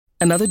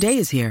Another day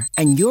is here,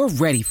 and you're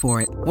ready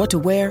for it. What to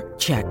wear?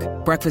 Check.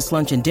 Breakfast,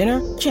 lunch, and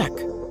dinner? Check.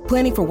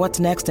 Planning for what's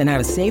next and how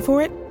to save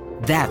for it?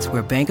 That's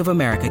where Bank of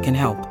America can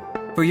help.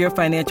 For your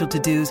financial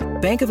to-dos,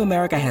 Bank of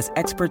America has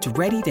experts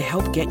ready to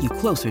help get you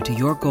closer to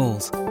your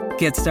goals.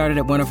 Get started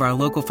at one of our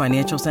local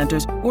financial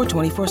centers or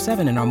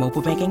 24/7 in our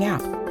mobile banking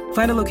app.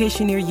 Find a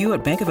location near you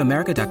at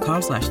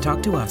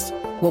bankofamerica.com/talktous.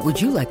 What would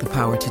you like the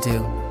power to do?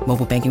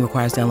 Mobile banking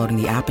requires downloading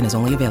the app and is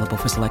only available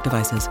for select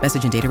devices.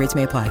 Message and data rates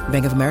may apply.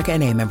 Bank of America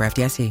N.A., member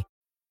FDIC.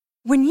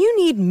 When you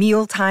need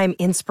mealtime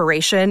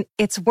inspiration,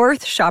 it's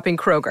worth shopping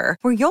Kroger,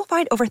 where you'll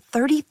find over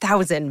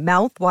 30,000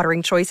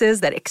 mouth-watering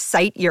choices that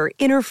excite your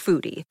inner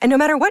foodie. And no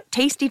matter what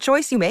tasty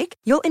choice you make,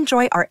 you'll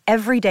enjoy our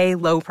everyday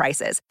low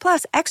prices,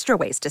 plus extra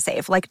ways to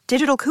save, like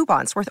digital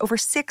coupons worth over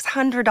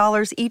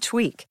 $600 each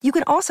week. You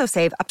can also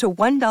save up to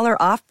 $1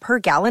 off per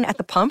gallon at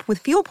the pump with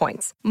fuel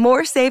points.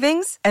 More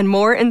savings and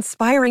more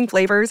inspiring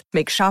flavors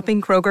make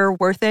shopping Kroger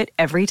worth it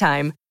every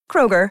time.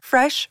 Kroger,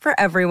 fresh for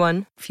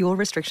everyone. Fuel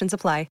restrictions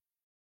apply.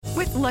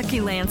 With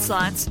Lucky Land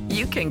Slots,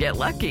 you can get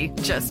lucky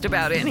just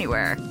about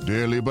anywhere.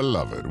 Dearly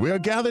beloved, we are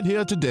gathered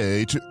here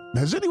today to...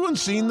 Has anyone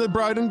seen the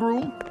bride and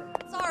groom?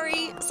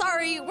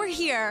 Sorry, we're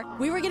here.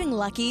 We were getting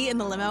lucky in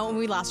the limo and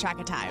we lost track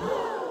of time.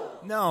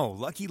 No,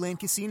 Lucky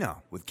Land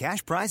Casino, with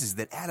cash prizes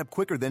that add up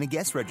quicker than a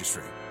guest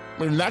registry.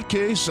 In that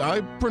case,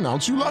 I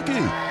pronounce you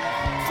lucky.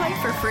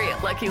 Play for free at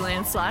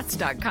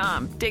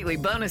LuckyLandSlots.com. Daily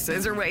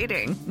bonuses are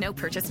waiting. No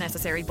purchase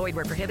necessary. Void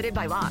where prohibited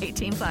by law.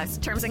 18+.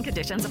 Terms and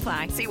conditions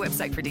apply. See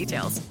website for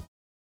details.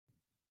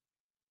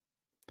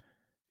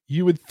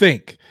 You would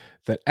think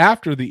that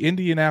after the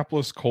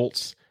Indianapolis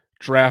Colts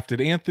drafted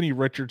Anthony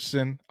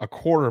Richardson, a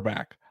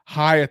quarterback,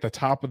 high at the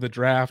top of the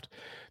draft,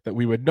 that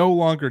we would no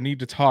longer need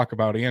to talk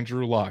about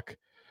Andrew Luck.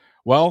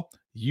 Well,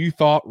 you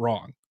thought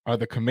wrong. Are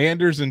the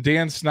Commanders and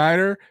Dan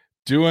Snyder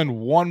doing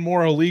one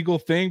more illegal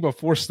thing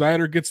before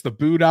Snyder gets the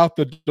boot out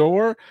the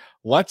door?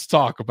 Let's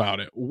talk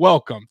about it.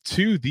 Welcome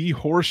to the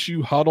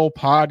Horseshoe Huddle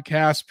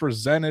podcast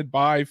presented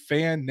by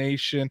Fan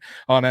Nation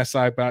on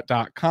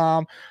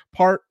SI.com,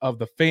 part of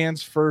the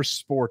Fans First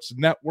Sports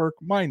Network.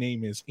 My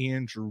name is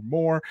Andrew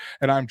Moore,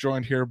 and I'm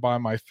joined here by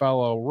my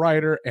fellow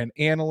writer and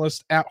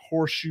analyst at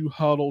Horseshoe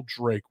Huddle,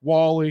 Drake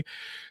Wally.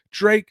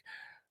 Drake,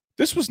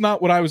 this was not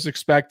what I was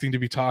expecting to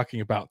be talking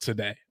about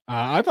today.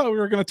 I thought we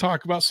were going to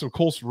talk about some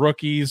Colts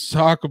rookies,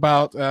 talk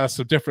about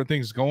some different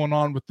things going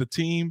on with the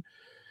team.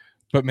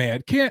 But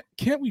man, can't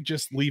we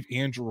just leave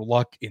Andrew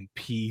Luck in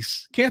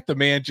peace? Can't the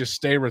man just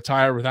stay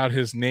retired without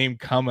his name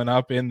coming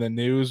up in the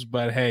news?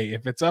 But hey,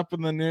 if it's up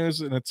in the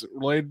news and it's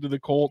related to the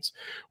Colts,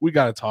 we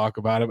got to talk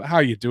about it. But how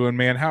you doing,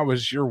 man? How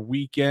was your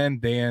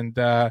weekend? And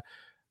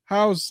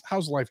how's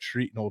life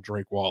treating old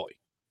Drake Wally?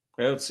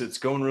 Yeah, it's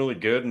going really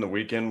good, and the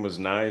weekend was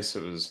nice.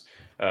 It was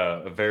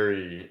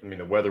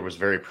the weather was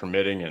very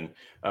permitting, and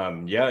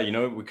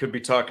we could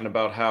be talking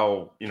about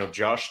how,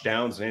 Josh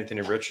Downs and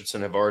Anthony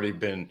Richardson have already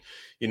been,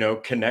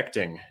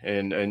 connecting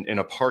in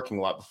a parking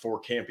lot before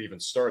camp even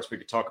starts. We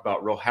could talk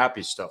about real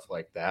happy stuff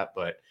like that,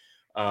 but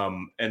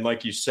and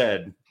like you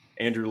said,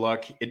 Andrew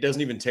Luck, it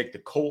doesn't even take the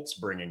Colts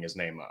bringing his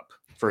name up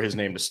for his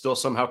name to still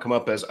somehow come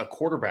up as a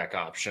quarterback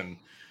option.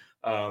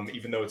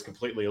 Even though it's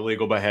completely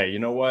illegal. But hey, you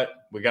know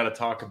what? We got to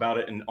talk about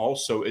it. And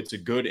also, it's a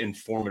good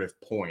informative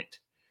point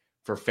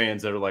for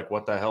fans that are like,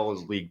 what the hell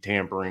is league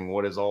tampering?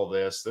 What is all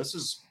this? This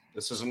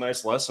is a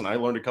nice lesson. I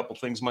learned a couple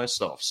things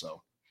myself.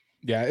 So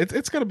yeah,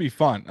 it's going to be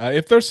fun.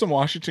 If there's some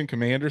Washington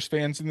Commanders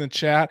fans in the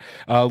chat,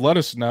 let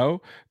us know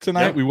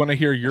tonight. Yeah, we want to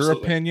hear your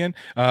opinion.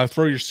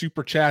 Throw your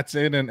super chats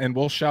in and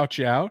we'll shout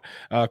you out.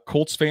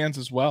 Colts fans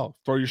as well,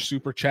 throw your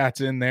super chats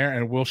in there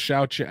and we'll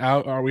shout you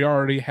out. We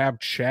already have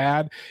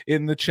Chad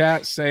in the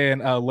chat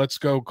saying, let's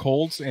go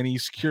Colts. And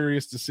he's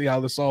curious to see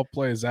how this all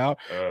plays out.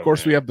 Of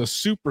course, we have the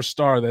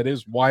superstar that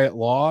is Wyatt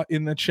Law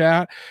in the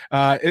chat.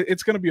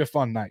 It's going to be a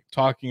fun night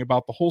talking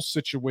about the whole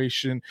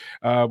situation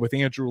with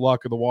Andrew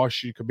Luck of the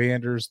Washington Commanders,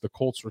 the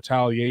Colts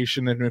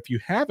retaliation. And if you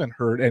haven't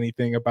heard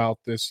anything about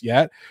this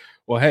yet,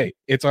 well, hey,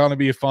 it's going to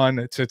be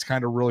fun to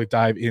kind of really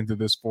dive into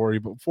this for you.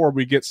 But before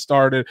we get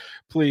started,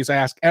 please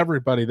ask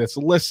everybody that's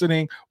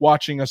listening,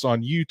 watching us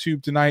on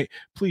YouTube tonight,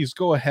 please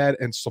go ahead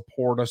and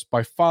support us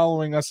by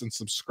following us and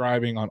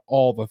subscribing on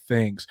all the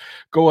things.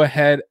 Go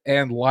ahead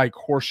and like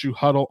Horseshoe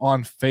Huddle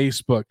on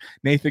Facebook.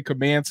 Nathan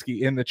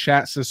Kamansky in the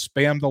chat says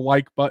spam the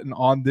like button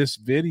on this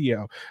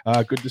video.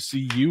 Good to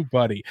see you,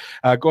 buddy.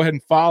 Go ahead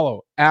and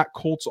follow at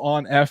Colts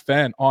on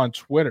FN on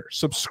Twitter.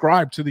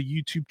 Subscribe to the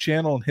YouTube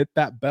channel and hit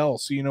that bell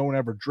so you know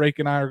whenever Drake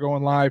and I are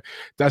going live,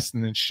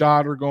 Destin and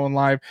Shad are going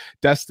live.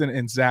 Destin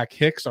and Zach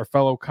Hicks, our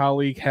fellow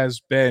colleague,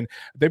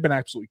 they've been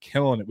absolutely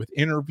killing it with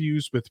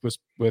interviews with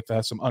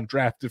some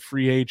undrafted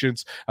free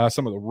agents,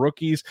 some of the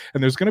rookies,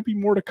 and there's going to be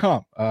more to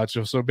come.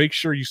 So make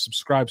sure you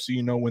subscribe so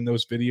you know when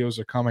those videos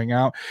are coming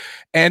out.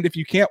 And if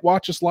you can't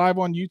watch us live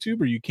on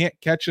YouTube or you can't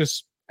catch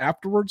us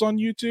afterwards on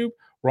YouTube,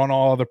 We're on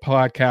all other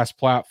podcast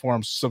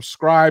platforms.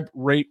 Subscribe,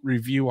 rate,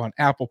 review on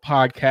Apple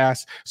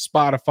Podcasts,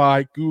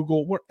 Spotify,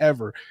 Google,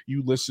 wherever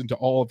you listen to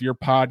all of your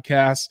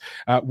podcasts.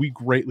 We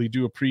greatly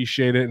do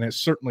appreciate it, and it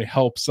certainly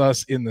helps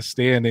us in the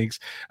standings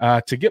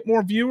to get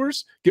more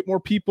viewers, get more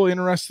people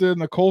interested in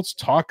the Colts,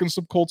 talking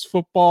some Colts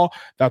football.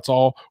 That's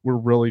all we're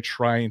really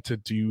trying to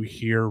do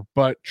here.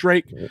 But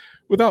Drake,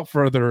 without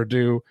further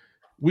ado,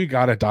 we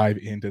got to dive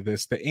into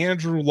this, the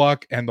Andrew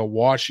Luck and the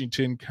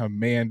Washington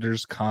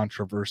Commanders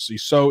controversy.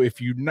 So if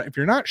you're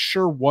not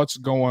sure what's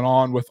going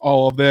on with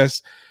all of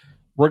this,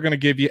 we're going to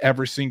give you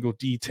every single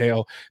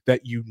detail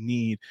that you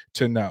need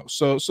to know.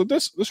 So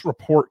this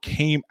report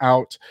came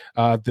out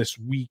this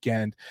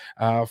weekend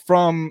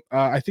from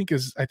I think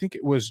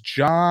it was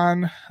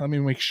John. Let me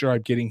make sure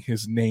I'm getting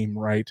his name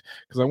right,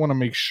 because I want to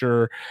make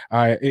sure.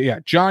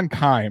 John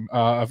Keim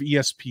of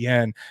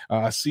ESPN,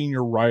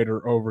 senior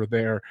writer over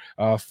there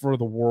for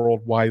the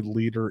worldwide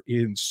leader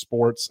in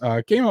sports,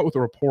 came out with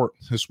a report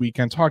this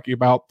weekend talking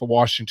about the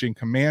Washington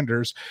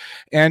Commanders,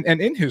 and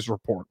in his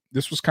report,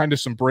 this was kind of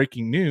some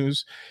breaking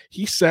news.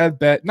 He said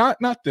that not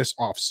this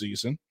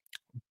offseason,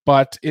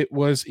 but it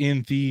was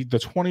in the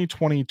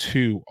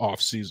 2022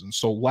 offseason,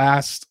 so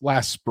last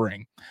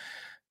spring,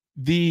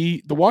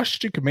 the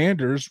Washington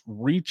Commanders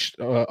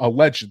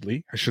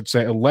allegedly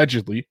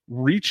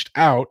reached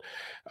out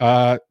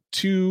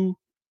to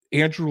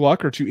Andrew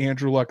Luck, or to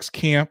Andrew Luck's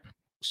camp,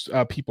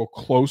 people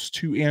close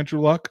to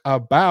Andrew Luck,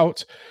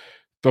 about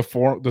the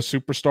former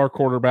superstar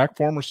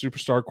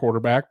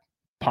quarterback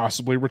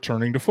possibly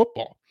returning to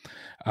football.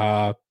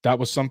 That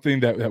was something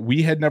that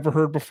we had never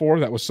heard before.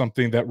 That was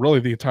something that really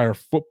the entire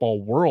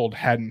football world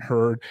hadn't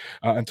heard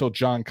until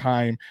John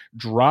Keim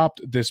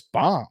dropped this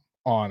bomb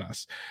on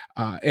us.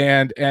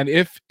 And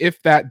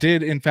if that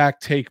did in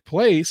fact take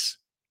place,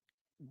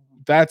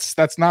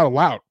 that's not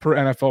allowed per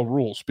NFL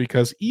rules,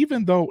 because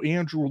even though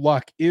Andrew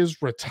Luck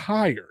is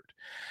retired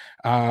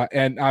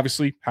and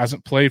obviously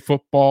hasn't played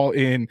football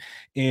in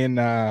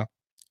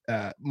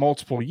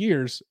multiple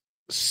years,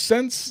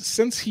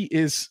 since he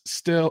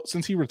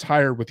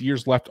retired with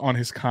years left on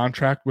his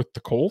contract with the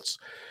Colts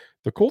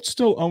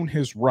still own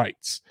his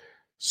rights.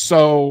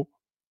 So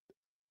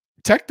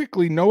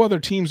technically no other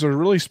teams are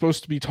really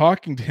supposed to be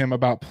talking to him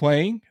about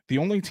playing. The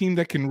only team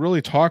that can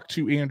really talk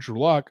to Andrew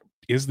Luck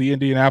is the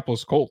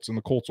Indianapolis Colts and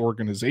the Colts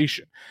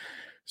organization.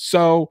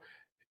 So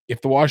if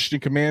the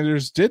Washington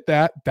Commanders did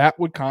that, that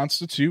would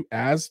constitute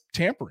as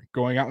tampering,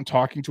 going out and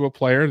talking to a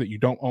player that you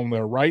don't own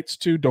their rights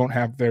to, don't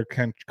have their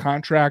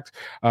contract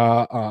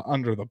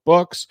under the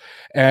books,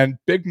 and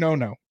big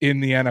no-no in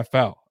the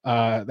NFL.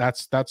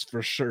 That's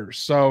for sure.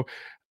 So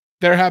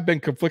there have been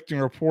conflicting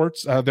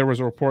reports. There was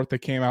a report that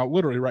came out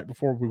literally right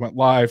before we went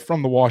live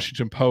from the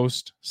Washington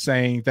Post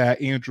saying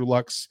that Andrew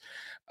Luck's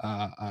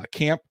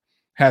camp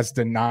has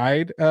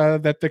denied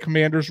that the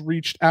Commanders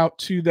reached out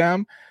to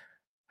them.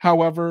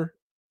 However,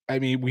 I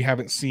mean, we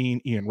haven't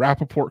seen Ian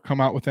Rappaport come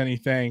out with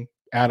anything.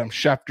 Adam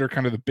Schefter,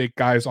 kind of the big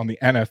guys on the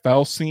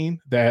NFL scene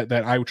that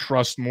I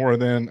trust more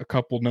than a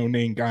couple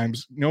no-name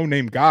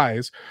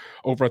guys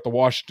over at the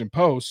Washington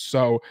Post.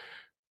 So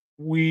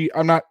we're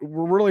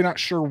really not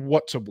sure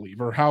what to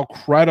believe or how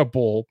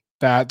credible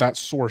that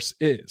source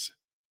is.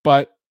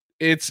 But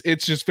it's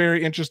just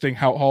very interesting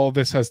how all of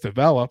this has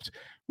developed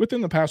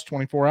within the past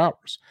 24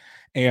 hours.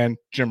 And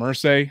Jim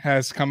Irsay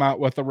has come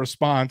out with a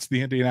response.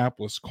 The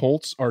Indianapolis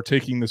Colts are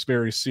taking this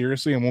very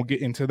seriously, and we'll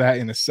get into that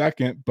in a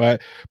second.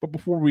 But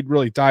before we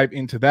really dive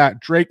into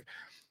that, Drake,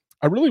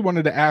 I really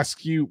wanted to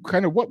ask you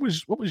kind of what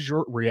was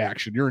your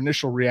reaction, your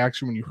initial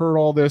reaction when you heard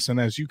all this, and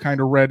as you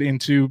kind of read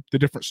into the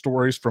different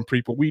stories from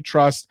people we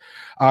trust.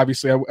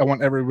 Obviously, I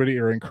want everybody,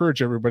 or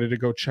encourage everybody, to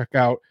go check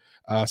out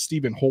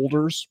Stephen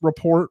Holder's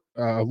report.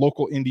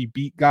 Local Indy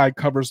beat guy,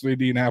 covers the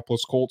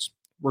Indianapolis Colts,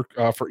 work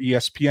for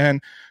ESPN.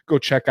 Go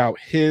check out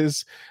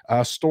his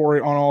story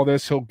on all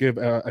this. He'll give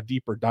a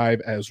deeper dive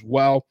as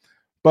well.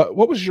 But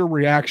what was your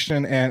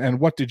reaction, and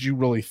what did you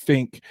really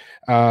think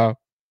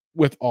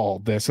with all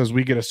this, as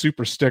we get a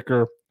super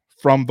sticker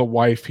from the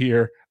wife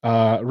here?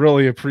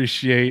 Really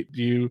appreciate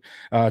you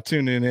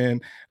tuning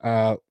in.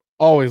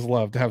 Always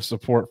love to have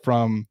support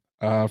from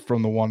the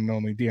one and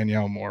only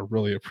Danielle Moore.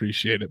 Really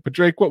appreciate it. But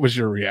Drake, what was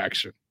your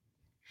reaction?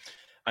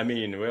 I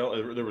mean,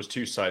 well, there was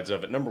two sides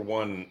of it. Number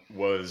one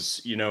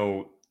was,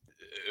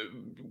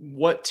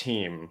 what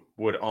team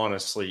would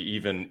honestly,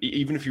 even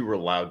if you were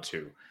allowed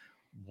to,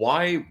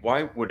 why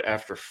would,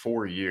 after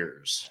 4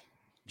 years,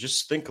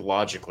 just think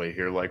logically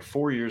here, like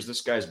 4 years,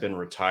 this guy's been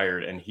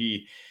retired, and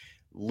he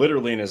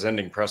literally in his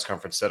ending press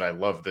conference said, I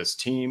love this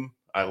team.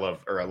 I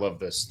love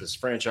this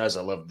franchise.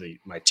 I love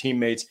my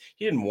teammates.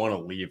 He didn't want to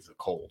leave the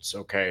Colts.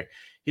 Okay.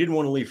 He didn't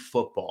want to leave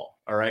football.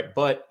 All right.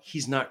 But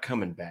he's not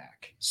coming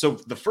back. So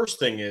the first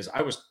thing is,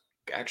 I was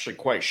actually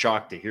quite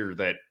shocked to hear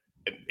that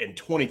in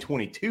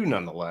 2022,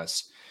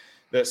 nonetheless,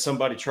 that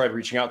somebody tried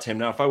reaching out to him.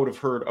 Now, if I would have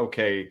heard,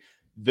 okay,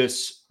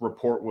 this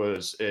report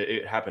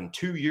it happened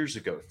 2 years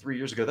ago, 3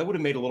 years ago, that would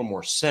have made a little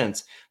more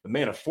sense. But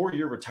man, a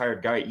 4-year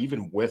retired guy,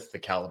 even with the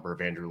caliber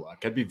of Andrew Luck,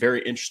 it'd be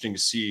very interesting to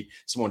see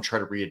someone try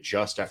to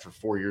readjust after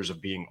 4 years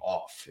of being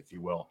off, if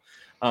you will.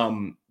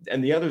 And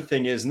the other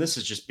thing is, and this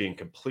is just being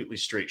completely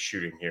straight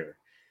shooting here,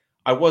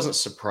 I wasn't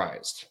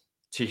surprised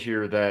to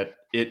hear that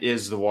it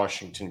is the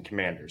Washington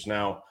Commanders.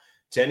 Now,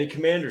 to any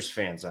Commanders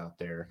fans out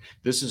there,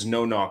 this is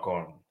no knock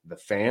on the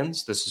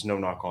fans. This is no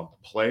knock on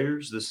the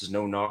players. This is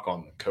no knock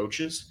on the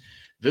coaches.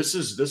 This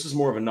is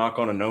more of a knock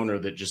on an owner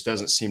that just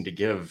doesn't seem to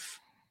give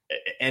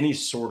any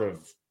sort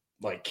of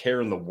like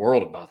care in the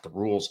world about the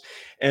rules.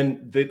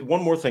 And the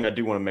one more thing I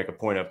do want to make a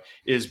point of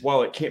is,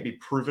 while it can't be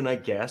proven, I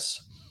guess,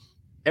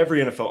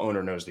 every NFL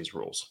owner knows these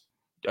rules.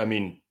 I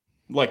mean,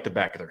 like the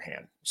back of their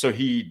hand. So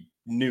he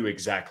knew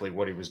exactly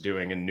what he was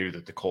doing and knew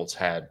that the Colts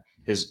had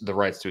the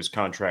rights to his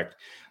contract.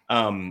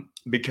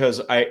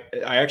 Because I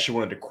actually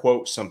wanted to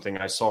quote something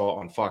I saw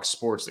on Fox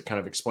Sports that kind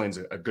of explains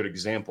a good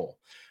example.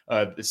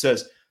 It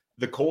says,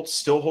 the Colts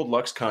still hold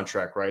Luck's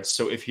contract rights,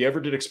 so if he ever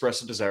did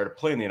express a desire to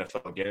play in the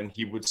NFL again,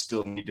 he would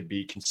still need to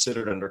be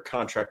considered under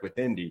contract with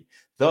Indy.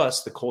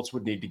 Thus, the Colts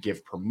would need to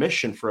give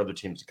permission for other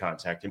teams to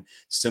contact him,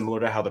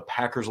 similar to how the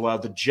Packers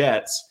allowed the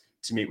Jets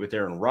to meet with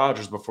Aaron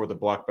Rodgers before the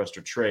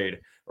blockbuster trade,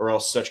 or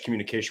else such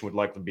communication would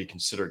likely be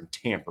considered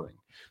tampering.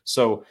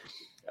 So,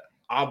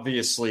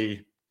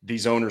 obviously,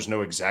 these owners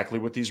know exactly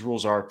what these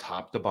rules are,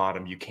 top to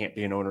bottom. You can't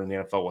be an owner in the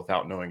NFL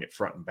without knowing it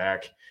front and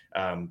back.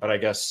 But I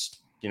guess,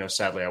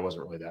 sadly, I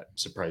wasn't really that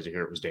surprised to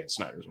hear it was Dan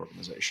Snyder's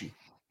organization.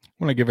 I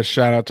want to give a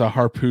shout out to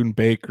Harpoon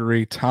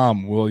Bakery,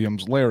 Tom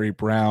Williams, Larry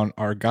Brown,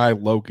 our guy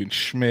Logan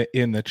Schmidt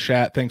in the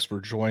chat. Thanks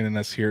for joining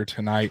us here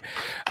tonight.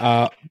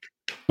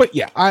 But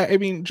yeah, I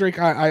mean, Drake,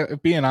 I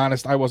being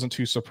honest, I wasn't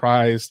too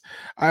surprised.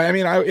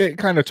 It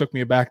kind of took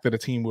me aback that a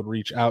team would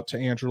reach out to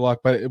Andrew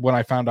Luck, but when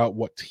I found out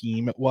what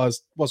team it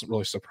wasn't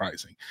really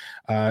surprising.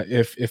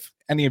 If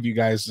any of you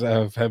guys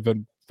have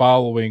been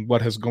following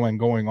what has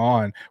going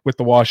on with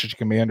the Washington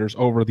Commanders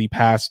over the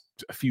past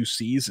few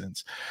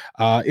seasons,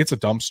 it's a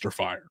dumpster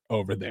fire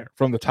over there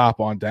from the top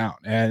on down,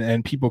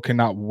 and people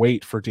cannot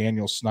wait for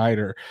Daniel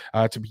Snyder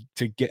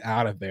to get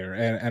out of there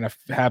and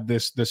have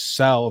this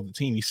sell of the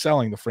team. He's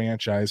selling the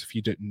franchise, if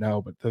you didn't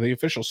know, but the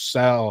official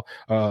sell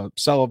of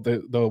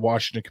the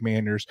Washington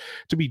Commanders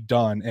to be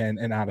done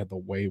and out of the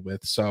way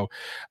with. So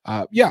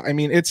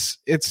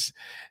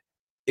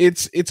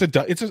it's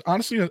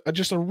honestly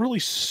just a really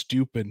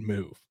stupid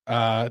move.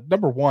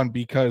 Number one,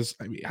 because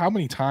how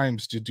many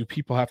times do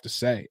people have to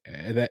say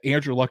that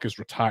Andrew Luck is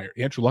retired?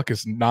 Andrew Luck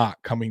is not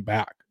coming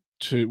back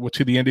to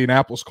the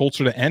Indianapolis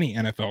Colts or to any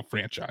NFL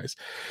franchise.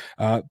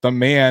 The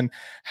man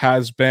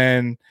has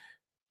been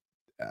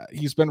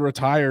he's been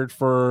retired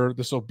for,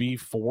 this will be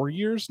 4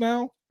 years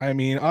now. I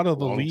mean, out of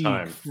the league.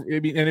 Time. I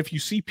mean, and if you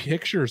see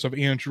pictures of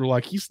Andrew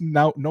Luck, he's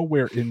now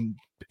nowhere in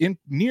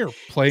near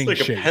playing it's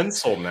like shape. A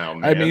pencil now,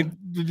 man. I mean,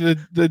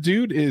 the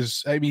dude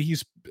is,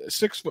 he's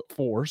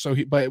 6'4", so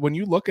but when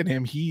you look at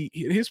him,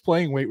 his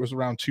playing weight was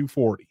around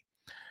 240.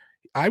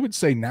 I would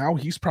say now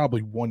he's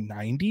probably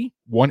 190,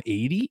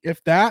 180,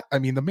 if that. I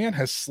mean, the man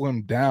has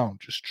slimmed down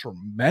just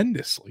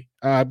tremendously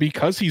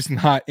because he's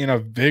not in a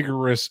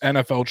vigorous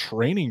NFL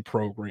training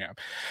program.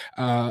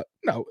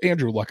 No,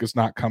 Andrew Luck is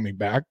not coming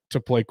back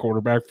to play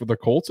quarterback for the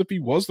Colts. If he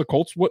was, the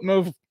Colts wouldn't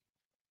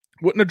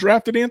have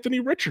drafted Anthony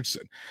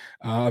Richardson.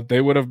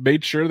 They would have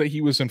made sure that he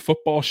was in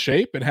football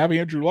shape and have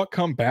Andrew Luck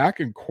come back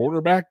and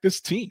quarterback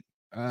this team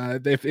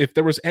if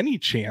there was any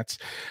chance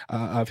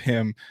of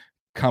him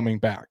coming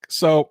back.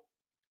 So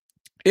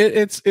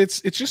it's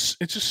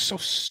just so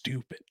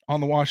stupid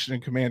on the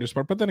Washington Commanders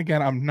part. But then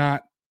again, I'm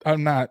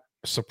not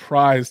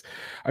surprised.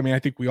 I mean, I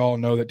think we all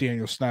know that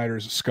Daniel Snyder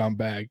is a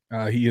scumbag.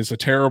 He is a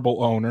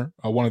terrible owner,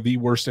 one of the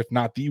worst, if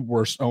not the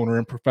worst owner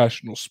in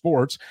professional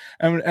sports.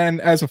 And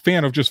as a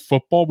fan of just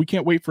football, we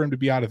can't wait for him to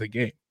be out of the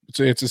game.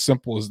 It's as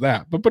simple as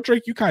that. But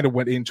Drake, you kind of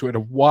went into it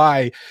of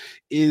why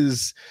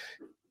is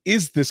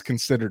this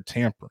considered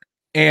tampering?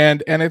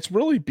 And it's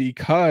really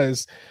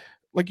because,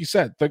 like you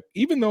said,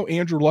 even though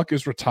Andrew Luck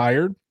is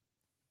retired,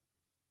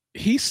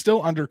 he's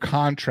still under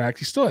contract.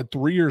 He still had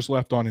 3 years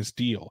left on his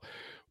deal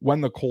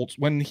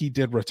when he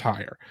did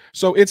retire.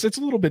 So it's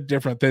a little bit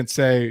different than,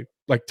 say,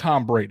 like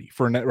Tom Brady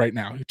for right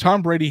now.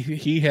 Tom Brady,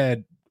 he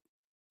had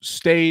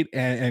stayed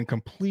and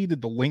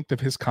completed the length of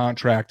his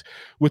contract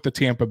with the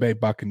Tampa Bay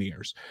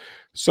Buccaneers.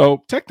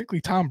 So technically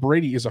Tom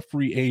Brady is a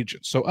free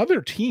agent. So other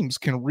teams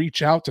can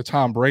reach out to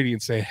Tom Brady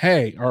and say,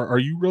 hey, are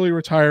you really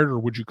retired, or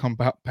would you come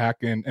back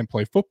and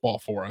play football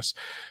for us?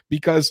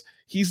 Because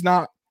he's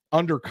not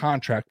under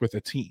contract with a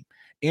team.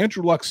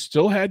 Andrew Luck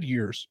still had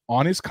years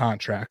on his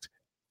contract,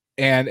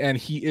 and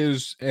he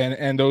is,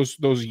 and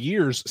those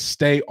years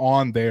stay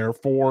on there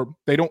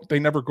they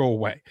never go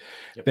away.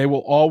 Yep. They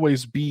will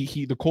always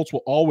be, the Colts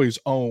will always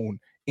own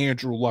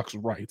Andrew Luck's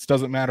rights.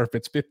 Doesn't matter if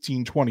it's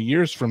 15, 20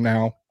 years from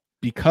now,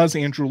 because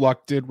Andrew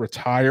Luck did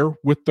retire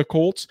with the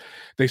Colts,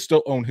 they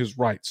still own his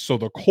rights. So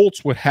the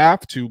Colts would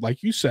have to,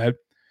 like you said,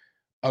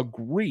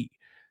 agree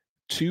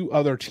to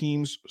other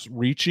teams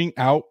reaching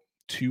out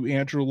to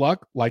Andrew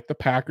Luck, like the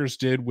Packers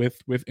did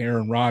with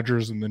Aaron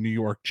Rodgers and the New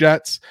York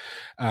Jets.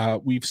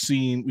 We've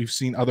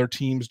seen other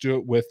teams do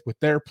it with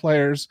their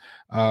players.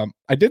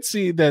 I did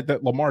see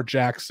that Lamar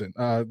Jackson,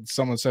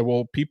 someone said,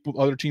 well,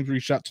 other teams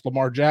reached out to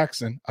Lamar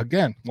Jackson.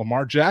 Again,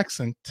 Lamar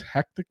Jackson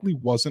technically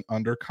wasn't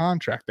under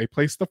contract. They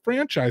placed the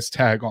franchise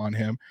tag on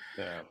him,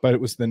 but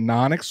it was the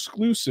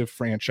non-exclusive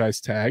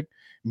franchise tag,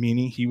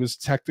 meaning he was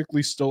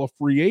technically still a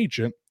free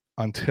agent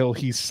until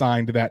he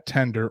signed that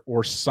tender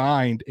or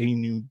signed a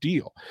new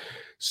deal.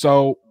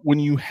 So when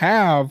you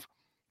have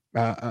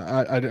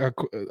a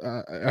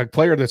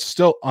player that's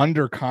still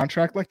under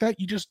contract like that,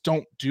 you just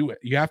don't do it.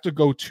 You have to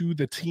go to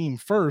the team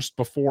first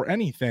before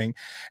anything.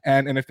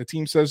 And if the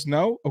team says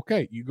no,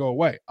 okay, you go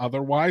away.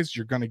 Otherwise,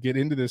 you're going to get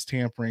into this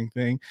tampering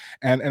thing,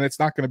 and it's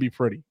not going to be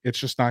pretty. It's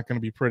just not going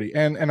to be pretty.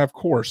 And of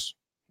course,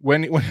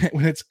 when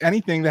it's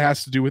anything that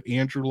has to do with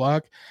Andrew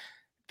Luck,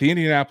 the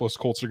Indianapolis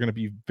Colts are going to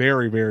be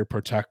very, very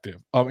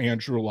protective of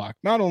Andrew Luck,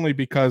 not only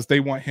because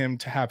they want him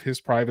to have his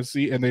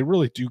privacy and they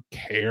really do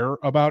care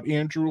about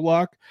Andrew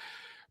Luck,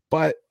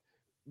 but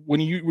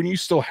when you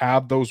still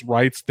have those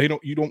rights,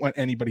 you don't want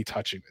anybody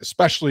touching,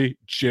 especially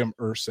Jim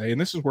Irsay. And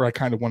this is where I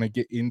kind of want to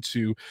get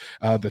into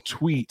the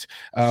tweet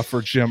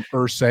for Jim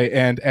Irsay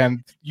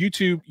and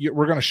YouTube.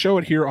 We're going to show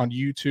it here on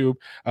YouTube.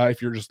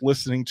 If you're just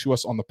listening to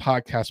us on the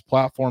podcast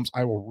platforms,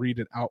 I will read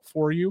it out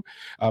for you.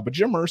 But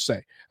Jim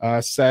Irsay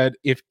said,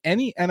 if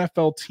any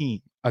NFL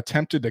team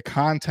attempted to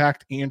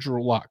contact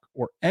Andrew Luck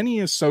or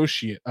any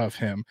associate of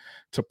him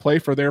to play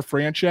for their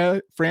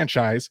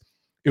franchise,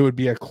 it would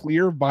be a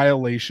clear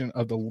violation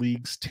of the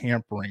league's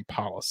tampering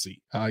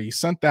policy. He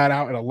sent that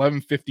out at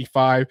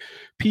 11:55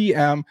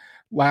 p.m.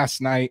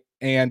 last night,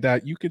 and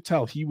you could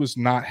tell he was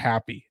not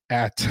happy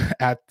at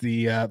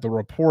the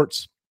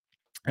reports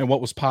and what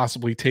was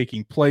possibly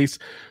taking place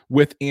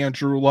with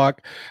Andrew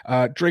Luck.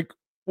 Drake,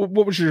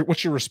 what's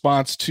your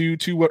response to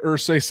what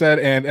Irsay said?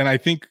 And I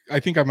think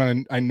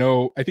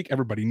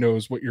everybody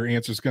knows what your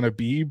answer is going to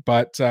be,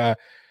 but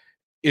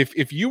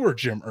if you were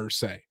Jim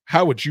Irsay,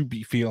 how would you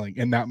be feeling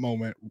in that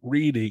moment,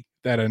 reading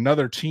that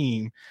another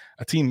team,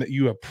 a team that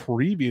you have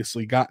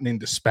previously gotten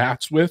into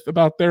spats with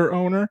about their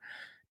owner,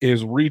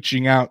 is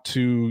reaching out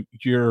to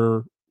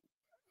your,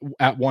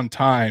 at one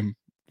time,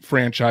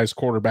 franchise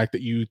quarterback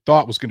that you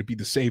thought was going to be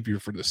the savior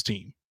for this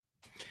team?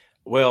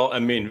 Well, I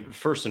mean,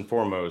 first and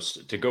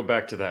foremost, to go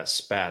back to that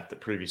spat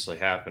that previously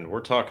happened, we're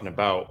talking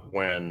about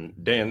when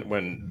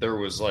there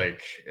was I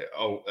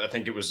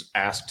think it was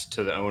asked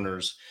to the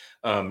owners,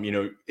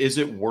 is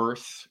it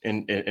worth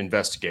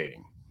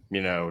investigating,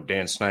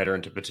 Dan Snyder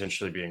into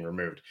potentially being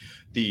removed?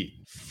 The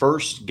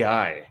first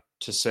guy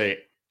to say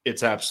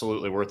it's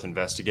absolutely worth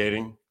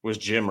investigating was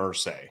Jim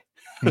Irsay.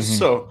 Mm-hmm.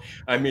 So,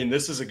 I mean,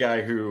 this is a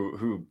guy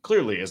who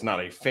clearly is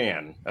not a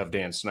fan of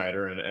Dan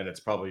Snyder, and it's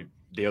probably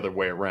the other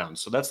way around.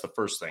 So that's the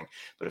first thing.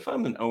 But if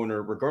I'm an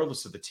owner,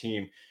 regardless of the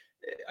team,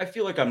 I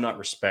feel like I'm not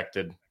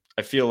respected.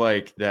 I feel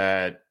like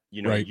that,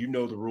 right. You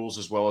know the rules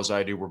as well as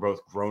I do. We're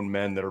both grown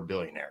men that are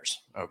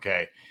billionaires.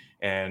 Okay.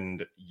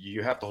 And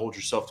you have to hold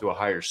yourself to a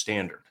higher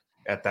standard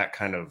at that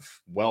kind of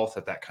wealth,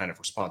 at that kind of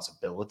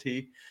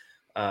responsibility.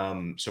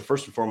 So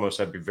first and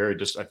foremost, I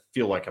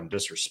feel like I'm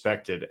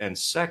disrespected. And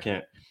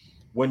second,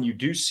 when you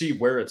do see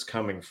where it's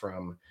coming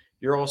from,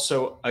 you're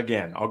also,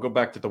 again, I'll go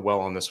back to the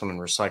well on this one and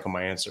recycle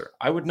my answer.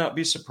 I would not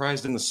be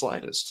surprised in the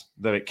slightest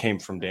that it came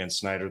from Dan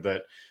Snyder,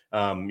 that,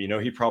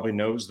 he probably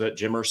knows that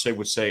Jim Irsay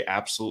would say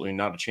absolutely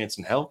not a chance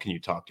in hell can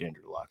you talk to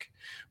Andrew Luck.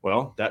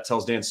 Well, that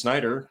tells Dan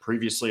Snyder,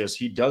 previously as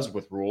he does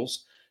with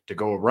rules, to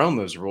go around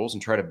those rules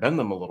and try to bend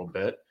them a little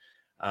bit.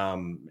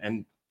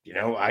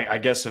 I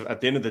guess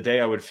at the end of the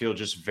day, I would feel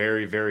just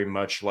very, very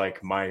much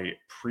like my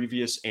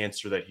previous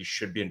answer that he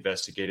should be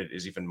investigated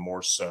is even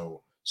more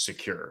so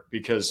secure,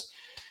 because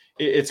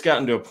it's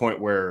gotten to a point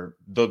where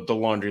the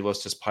laundry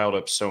list has piled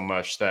up so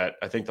much that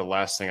I think the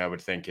last thing I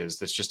would think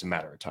is it's just a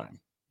matter of time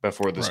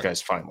before this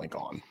guy's finally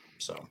gone.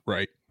 So,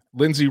 right.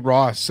 Lindsey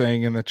Ross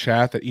saying in the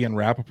chat that Ian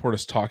Rappaport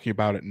is talking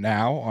about it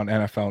now on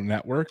NFL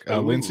Network.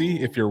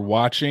 Lindsey, if you're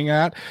watching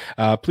that,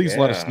 please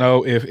let us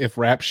know if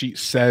Rap Sheet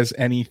says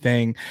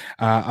anything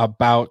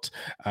about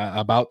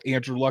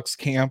Andrew Luck's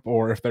camp,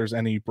 or if there's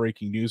any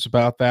breaking news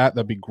about that.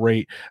 That'd be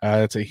great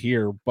to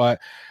hear. But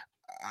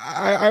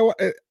I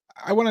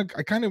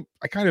kind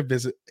of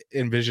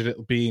envision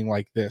it being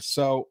like this.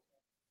 So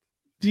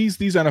these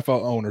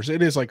NFL owners,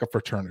 it is like a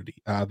fraternity.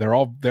 They're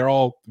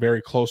all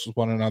very close with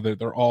one another.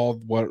 They're all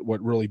what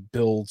really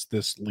builds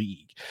this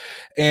league.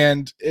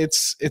 And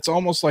it's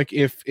almost like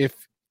it's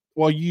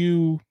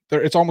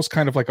almost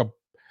kind of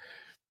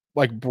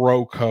like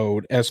bro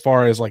code as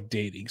far as like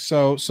dating.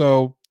 So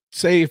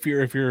say if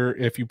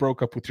you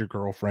broke up with your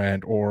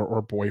girlfriend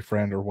or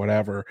boyfriend or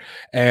whatever,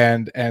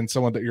 and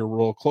someone that you're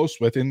real close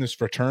with in this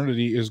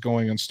fraternity is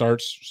going and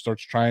starts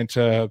trying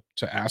to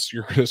ask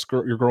your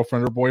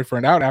girlfriend or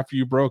boyfriend out after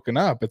you've broken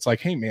up, it's like,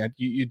 hey man,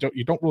 you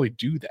don't really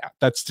do that.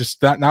 That's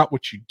just not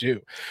what you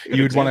do.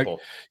 You'd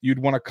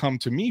want to come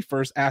to me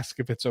first, ask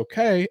if it's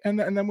okay, and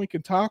then we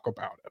can talk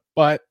about it.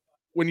 But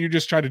when you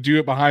just try to do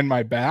it behind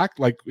my back,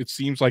 like it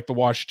seems like the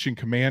Washington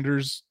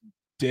Commanders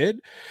did,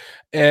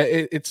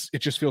 it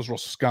just feels real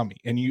scummy.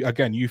 And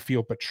you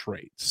feel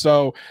betrayed.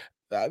 So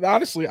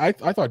honestly, I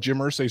thought Jim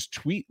Irsay's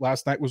tweet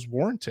last night was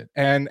warranted.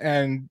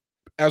 And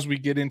as we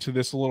get into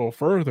this a little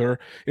further,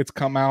 it's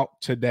come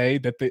out today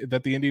that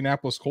the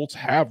Indianapolis Colts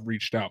have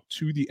reached out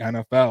to the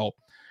NFL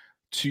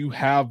to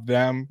have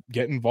them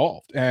get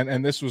involved.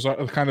 And this was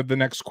kind of the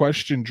next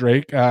question,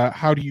 Drake.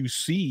 How do you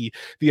see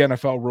the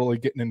NFL really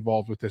getting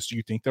involved with this? Do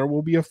you think there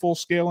will be a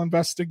full-scale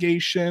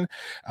investigation?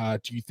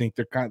 Do you think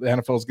the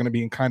NFL is going to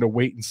be in kind of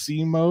wait and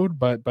see mode?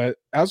 But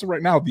as of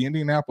right now, the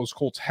Indianapolis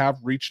Colts have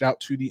reached out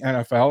to the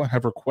NFL and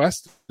have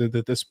requested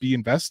that this be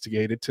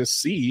investigated to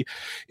see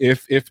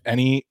if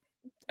any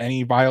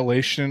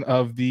violation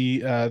of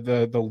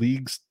the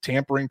league's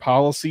tampering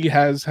policy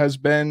has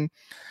been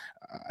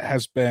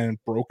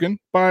broken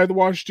by the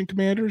Washington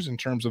Commanders in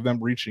terms of them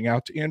reaching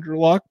out to Andrew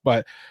Luck.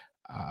 But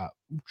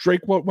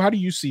Drake, how do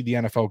you see the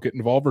NFL get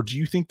involved, or do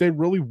you think they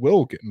really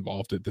will get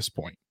involved at this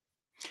point?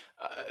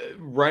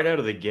 Right out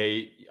of the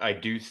gate, I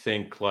do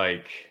think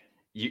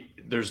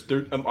there's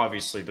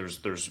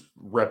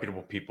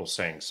reputable people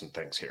saying some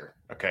things here.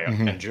 Okay.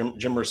 Mm-hmm. And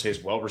Jim Irsay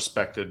is well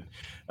respected,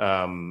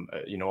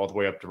 all the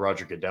way up to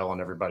Roger Goodell, and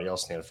everybody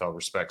else in the NFL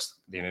respects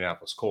the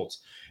Indianapolis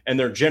Colts. And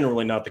they're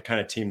generally not the kind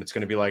of team that's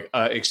going to be like,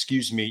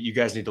 excuse me, you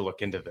guys need to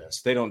look into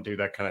this. They don't do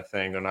that kind of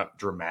thing. They're not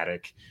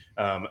dramatic,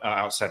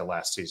 outside of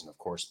last season, of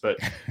course. But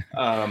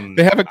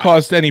they haven't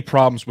caused any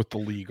problems with the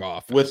league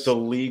office. With the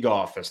league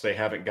office, they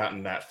haven't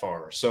gotten that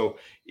far. So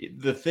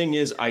the thing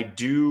is, I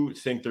do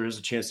think there is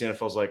a chance the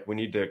NFL's like, we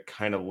need to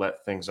kind of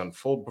let things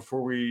unfold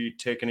before we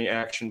take any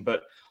action.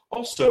 But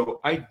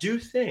also, I do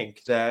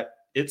think that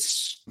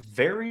it's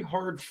very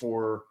hard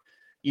for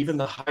even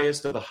the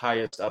highest of the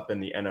highest up in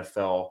the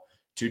NFL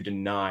to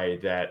deny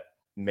that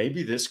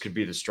maybe this could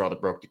be the straw that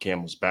broke the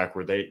camel's back,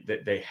 where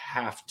they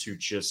have to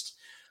just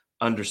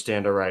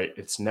understand, all right,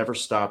 it's never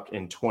stopped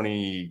in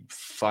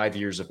 25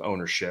 years of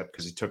ownership,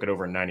 because he took it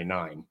over in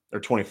 99 or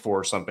 24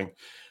 or something.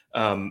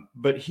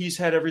 But he's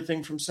had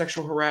everything from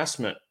sexual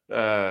harassment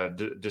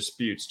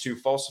disputes to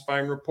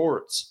falsifying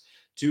reports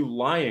to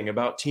lying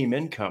about team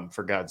income,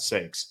 for God's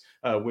sakes,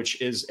 which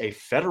is a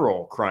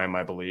federal crime,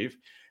 I believe.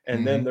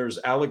 And then there's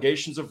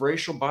allegations of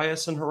racial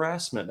bias and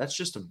harassment. That's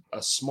just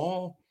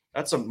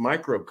that's a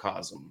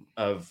microcosm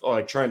of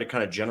trying to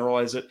kind of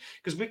generalize it.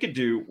 Because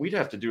we'd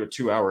have to do a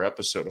 2-hour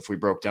episode if we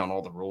broke down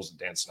all the rules that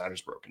Dan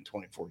Snyder's broke in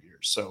 24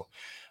 years. So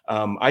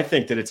I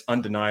think that it's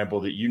undeniable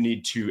that you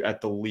need to,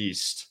 at the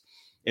least,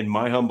 in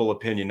my humble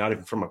opinion, not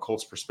even from a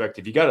Colts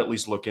perspective, you got to at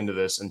least look into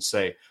this and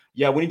say,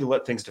 yeah, we need to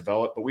let things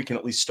develop, but we can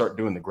at least start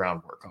doing the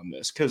groundwork on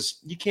this, because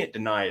you can't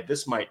deny it.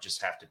 This might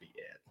just have to be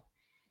it.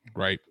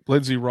 Right.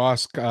 Lindsey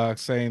Ross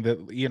saying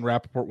that Ian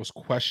Rappaport was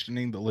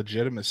questioning the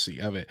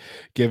legitimacy of it,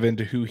 given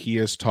to who he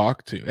has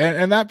talked to.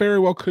 And that very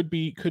well could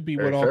be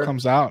what all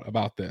comes out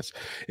about this,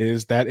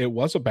 is that it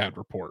was a bad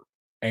report.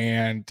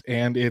 And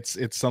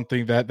it's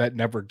something that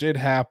never did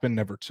happen,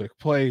 never took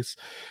place.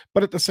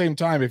 But at the same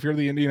time, if you're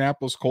the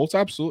Indianapolis Colts,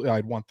 absolutely,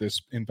 I'd want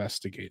this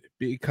investigated,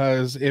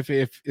 because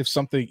if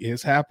something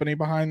is happening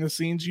behind the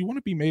scenes, you want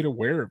to be made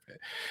aware of it.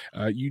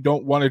 You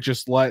don't want to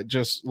just let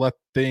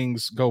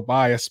things go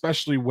by,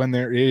 especially when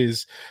there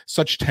is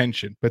such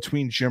tension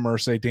between Jim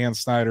Irsay, Dan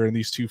Snyder, and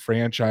these two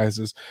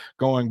franchises,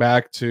 going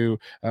back to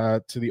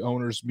the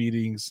owners'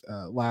 meetings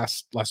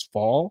last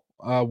fall,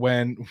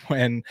 when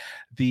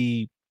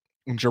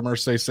Jim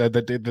Irsay said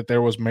that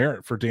there was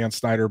merit for Dan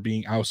Snyder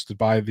being ousted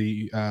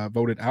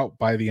voted out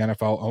by the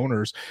NFL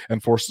owners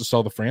and forced to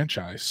sell the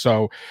franchise.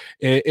 So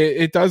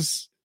it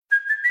does.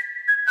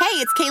 Hey,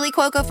 it's Kaylee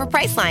Cuoco for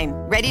Priceline.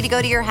 Ready to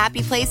go to your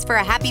happy place for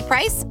a happy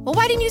price? Well,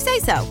 why didn't you say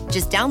so?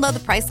 Just download the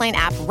Priceline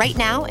app right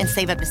now and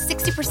save up to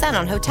 60%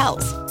 on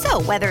hotels.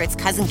 So whether it's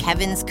Cousin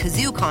Kevin's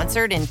Kazoo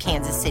Concert in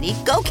Kansas City,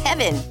 go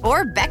Kevin,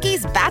 or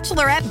Becky's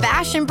Bachelorette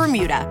Bash in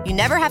Bermuda, you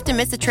never have to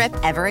miss a trip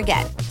ever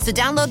again. So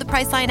download the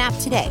Priceline app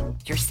today.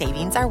 Your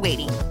savings are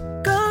waiting.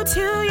 Go to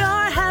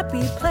your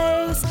happy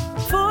place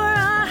for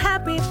a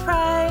happy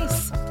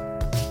price.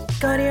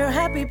 Go to your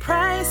happy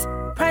price,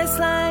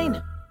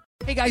 Priceline.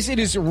 Hey guys, it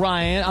is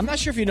Ryan. I'm not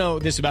sure if you know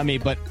this about me,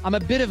 but I'm a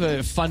bit of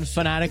a fun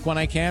fanatic when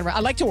I can. I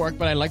like to work,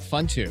 but I like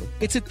fun too.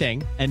 It's a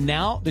thing. And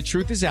now the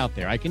truth is out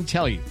there. I can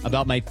tell you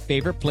about my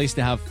favorite place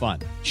to have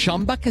fun.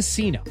 Chumba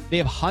Casino. They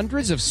have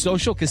hundreds of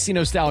social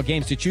casino style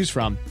games to choose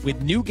from,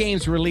 with new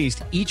games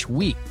released each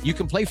week. You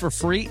can play for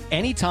free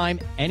anytime,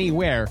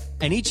 anywhere.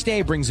 And each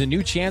day brings a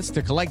new chance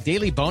to collect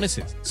daily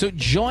bonuses. So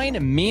join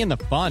me in the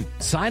fun.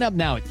 Sign up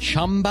now at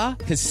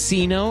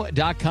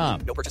ChumbaCasino.com.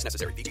 No purchase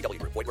necessary.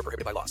 VGW. Void where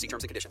prohibited by law. See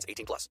terms and conditions.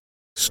 18+.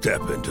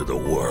 Step into the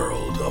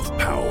world of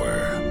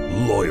power,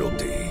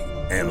 loyalty,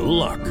 and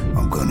luck.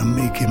 I'm gonna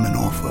make him an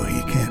offer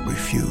he can't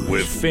refuse.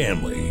 With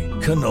family,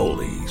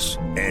 cannolis,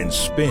 and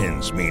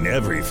spins mean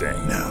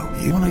everything. Now,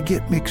 you wanna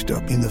get mixed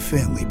up in the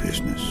family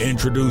business.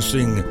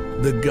 Introducing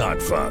The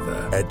Godfather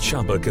at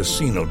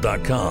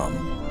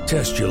ChumbaCasino.com.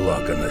 Test your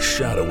luck in the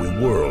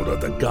shadowy world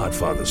of The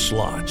Godfather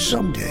slot.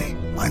 Someday,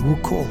 I will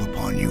call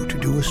upon you to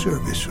do a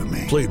service for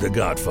me. Play The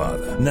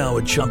Godfather, now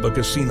at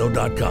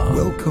ChumbaCasino.com.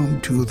 Welcome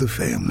to the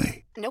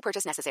family. No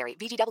purchase necessary.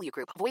 VGW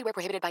Group. Void where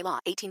prohibited by law.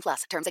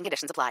 18+. Terms and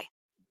conditions apply.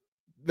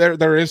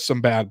 There is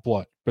some bad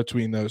blood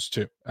between those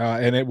two.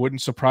 And it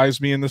wouldn't surprise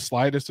me in the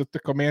slightest if the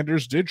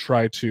Commanders did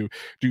try to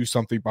do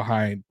something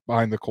behind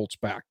the Colts'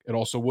 back. It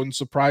also wouldn't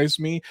surprise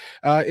me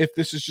if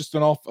this is just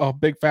a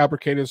big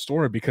fabricated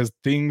story, because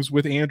things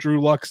with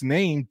Andrew Luck's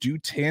name do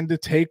tend to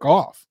take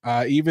off,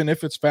 even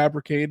if it's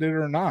fabricated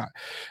or not.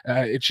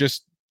 It's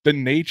just the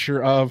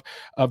nature of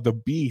the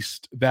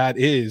beast that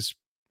is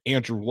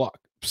Andrew Luck.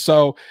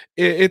 So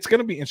it's going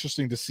to be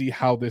interesting to see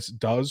how this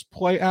does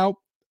play out.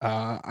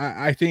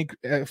 I think,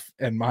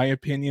 in my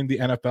opinion, the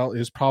NFL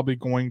is probably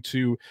going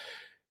to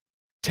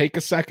take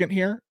a second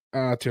here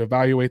to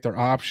evaluate their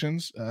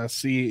options,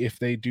 see if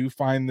they do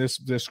find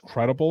this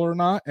credible or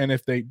not. And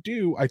if they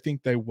do, I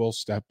think they will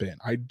step in.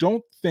 I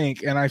don't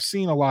think, and I've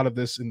seen a lot of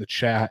this in the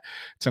chat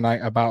tonight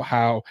about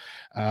how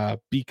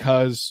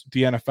because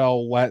the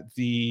NFL let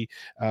the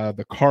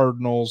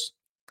Cardinals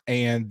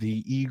and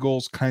the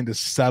Eagles kind of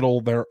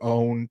settle their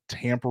own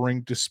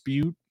tampering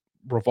dispute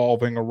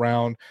revolving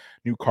around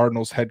new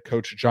Cardinals head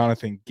coach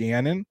Jonathan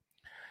Gannon.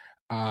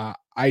 I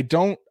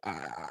don't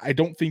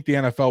think the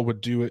NFL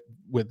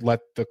would let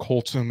the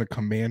Colts and the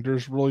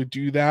Commanders really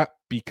do that,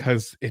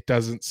 because it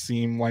doesn't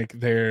seem like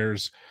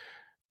there's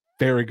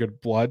very good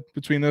blood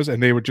between those,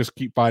 and they would just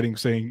keep fighting,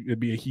 saying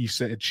it'd be a he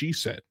said, she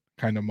said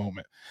kind of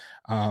moment.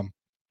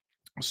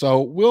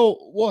 So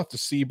we'll have to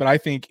see, but I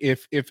think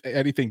if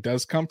anything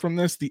does come from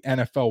this, the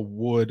NFL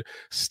would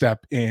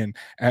step in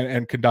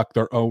and conduct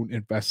their own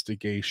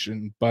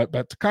investigation. But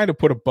to kind of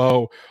put a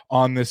bow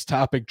on this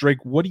topic,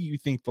 Drake, what do you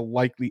think the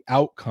likely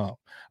outcome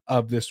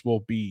of this will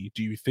be?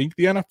 Do you think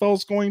the NFL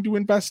is going to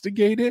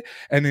investigate it?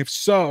 And if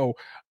so,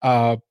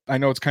 I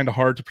know it's kind of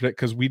hard to predict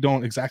because we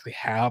don't exactly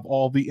have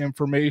all the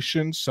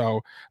information.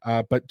 So,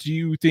 but do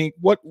you think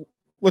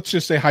let's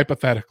just say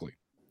hypothetically,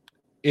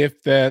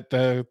 if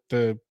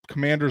the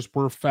Commanders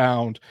were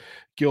found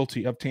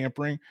guilty of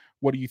tampering,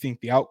 what do you think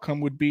the outcome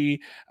would be?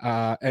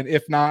 And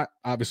if not,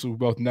 obviously we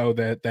both know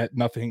that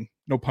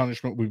no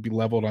punishment would be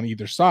leveled on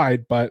either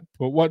side. But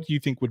what do you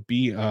think would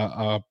be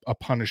a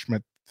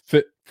punishment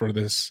fit for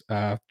this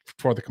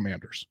for the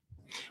Commanders?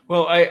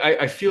 Well,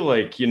 I feel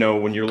like,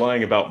 when you're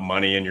lying about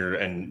money and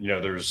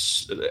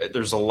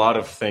there's a lot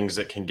of things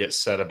that can get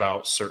said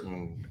about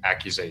certain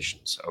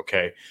accusations.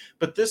 Okay.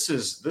 But this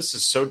is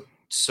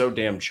so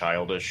damn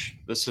childish.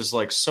 This is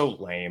like so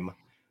lame.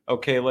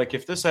 Okay, like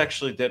if this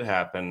actually did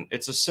happen,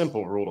 it's a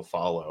simple rule to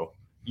follow.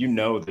 You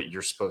know that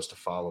you're supposed to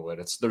follow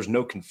it. There's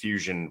no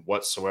confusion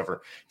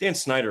whatsoever. Dan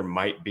Snyder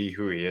might be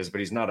who he is, but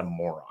he's not a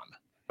moron.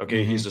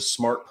 Okay, He's a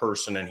smart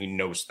person and he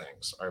knows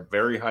things. A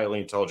very highly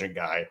intelligent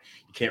guy.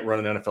 You can't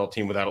run an NFL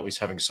team without at least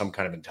having some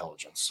kind of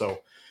intelligence.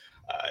 So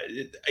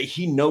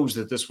he knows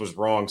that this was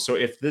wrong. So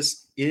if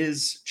this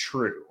is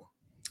true,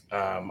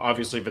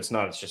 obviously if it's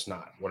not, it's just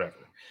not. Whatever.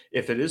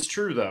 If it is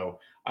true, though,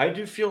 I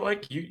do feel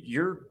like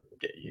you're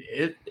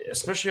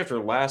especially after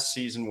last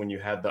season when you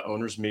had the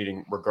owners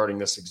meeting regarding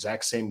this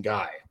exact same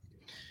guy.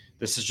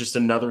 This is just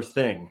another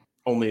thing,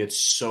 only it's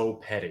so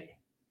petty.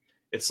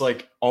 It's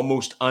like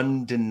almost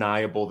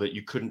undeniable that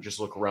you couldn't just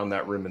look around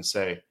that room and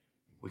say,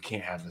 we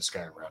can't have this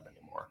guy around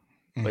anymore.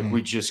 Mm-hmm. Like,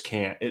 we just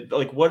can't.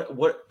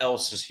 What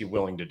else is he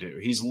willing to do?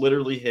 He's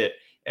literally hit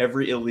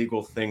every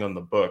illegal thing on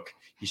the book.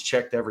 He's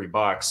checked every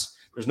box.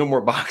 There's no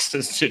more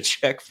boxes to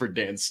check for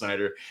Dan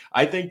Snyder.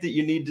 I think that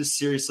you need to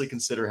seriously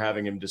consider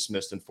having him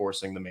dismissed and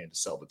forcing the man to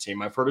sell the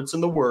team. I've heard it's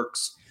in the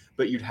works,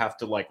 but you'd have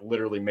to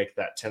literally make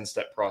that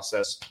 10-step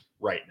process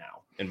right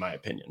now, in my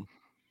opinion.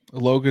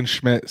 Logan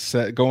Schmidt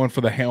said, going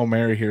for the Hail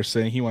Mary here,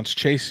 saying he wants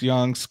Chase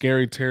Young,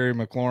 Scary Terry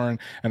McLaurin,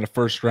 and a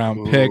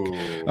first-round pick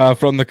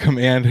from the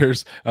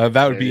Commanders.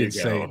 That would be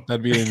insane.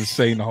 That'd be an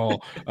insane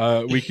haul.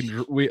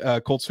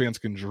 Colts fans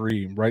can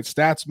dream, right?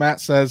 Stats Matt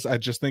says, I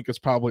just think it's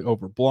probably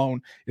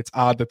overblown. It's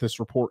odd that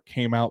this report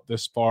came out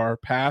this far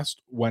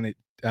past when it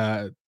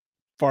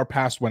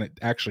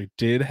actually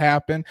did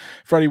happen.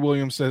 Freddie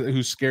Williams says,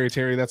 who's Scary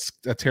Terry? That's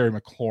Terry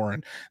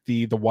McLaurin,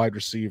 the wide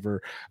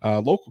receiver,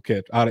 local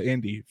kid out of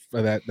Indy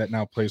that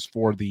now plays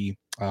for the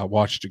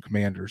Washington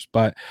Commanders.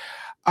 But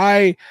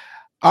I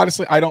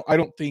honestly, I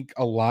don't think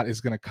a lot is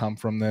going to come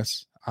from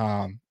this.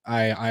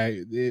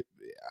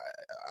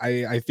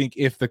 I think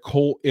if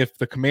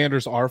the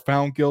Commanders are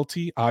found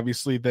guilty,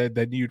 obviously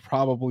then you'd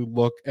probably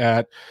look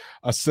at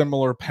a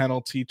similar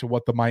penalty to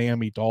what the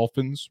Miami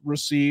Dolphins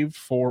received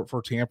for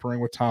tampering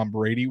with Tom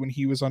Brady when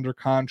he was under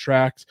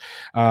contract.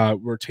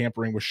 We're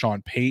tampering with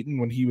Sean Payton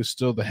when he was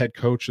still the head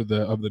coach of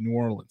the New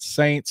Orleans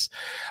Saints.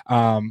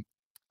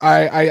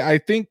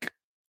 I think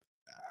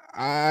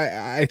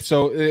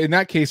so in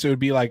that case it would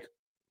be like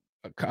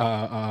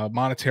a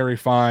monetary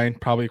fine,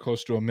 probably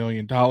close to $1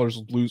 million,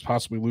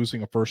 possibly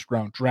losing a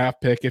first-round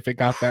draft pick if it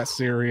got that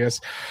serious.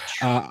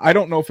 I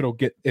don't know if it'll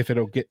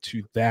get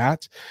to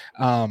that,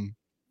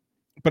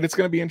 but it's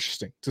going to be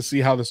interesting to see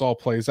how this all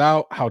plays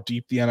out, how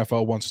deep the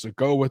NFL wants to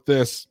go with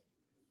this.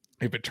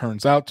 If it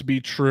turns out to be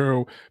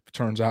true,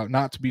 turns out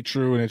not to be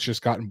true and it's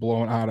just gotten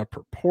blown out of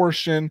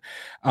proportion.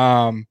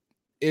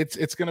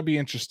 It's going to be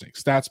interesting.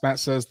 StatsMat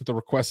says that the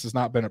request has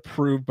not been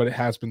approved, but it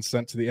has been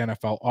sent to the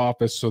NFL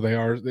office. So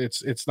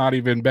it's not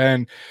even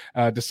been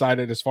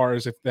decided as far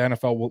as if the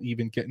NFL will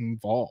even get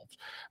involved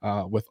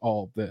with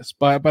all of this.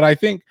 But I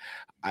think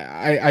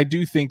I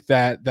do think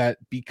that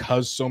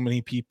because so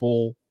many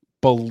people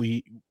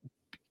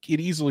could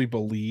easily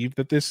believe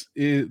that this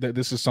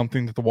is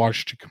something that the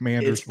Washington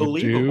Commanders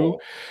would do.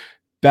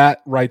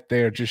 That right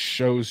there just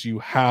shows you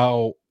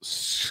how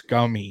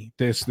scummy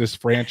this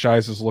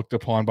franchise is looked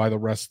upon by the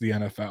rest of the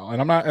NFL.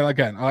 And I'm not,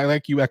 again, I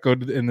like you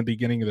echoed in the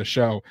beginning of the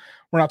show,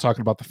 we're not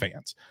talking about the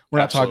fans. We're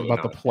not talking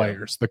about the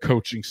players, the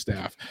coaching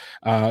staff.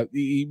 I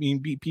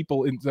mean,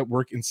 people that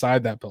work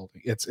inside that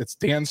building. It's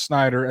Dan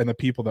Snyder and the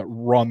people that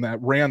ran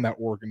that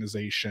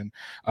organization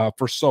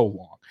for so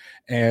long.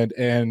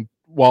 And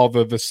while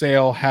the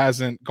sale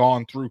hasn't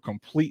gone through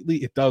completely,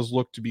 it does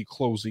look to be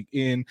closing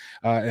in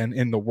and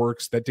in the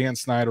works that Dan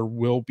Snyder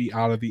will be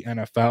out of the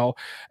NFL.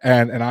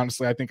 And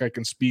honestly, I think I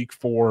can speak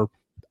for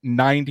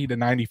 90 to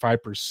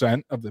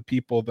 95% of the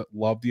people that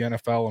love the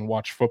NFL and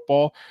watch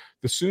football.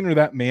 The sooner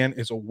that man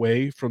is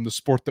away from the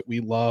sport that we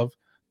love,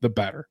 the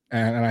better.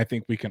 And I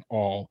think we can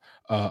all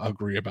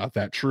agree about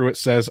that. True, it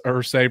says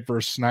Irsay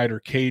versus Snyder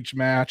cage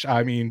match.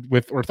 I mean,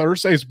 with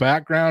Irsay's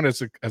background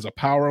as a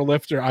power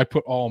lifter, I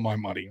put all my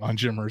money on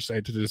Jim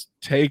Irsay to just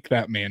take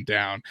that man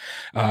down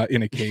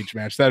in a cage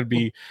match. That'd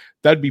be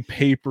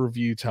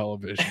pay-per-view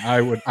television.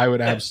 I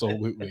would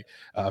absolutely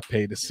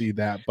pay to see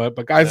that.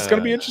 But guys, it's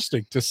going to be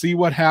interesting to see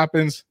what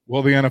happens.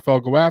 Will the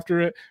NFL go after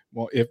it?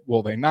 Well,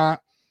 will they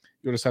not?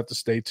 You'll just have to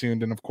stay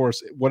tuned. And of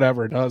course,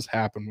 whatever does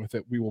happen with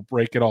it, we will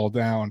break it all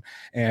down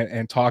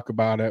and talk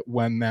about it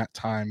when that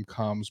time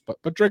comes. But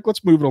Drake,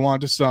 let's move it along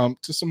to some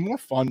more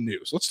fun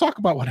news. Let's talk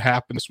about what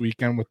happened this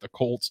weekend with the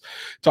Colts.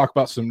 Talk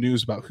about some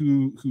news about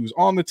who's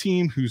on the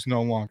team, who's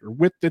no longer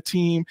with the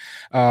team.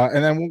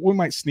 And then we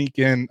might sneak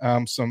in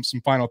some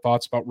final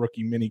thoughts about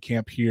rookie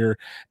minicamp here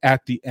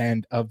at the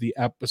end of the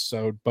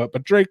episode.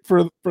 But Drake,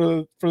 for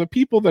the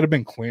people that have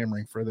been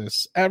clamoring for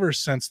this ever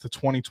since the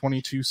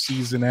 2022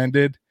 season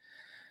ended,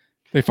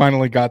 they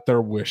finally got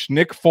their wish.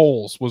 Nick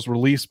Foles was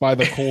released by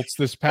the Colts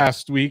this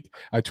past week.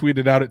 I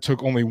tweeted out it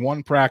took only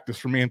one practice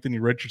from Anthony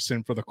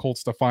Richardson for the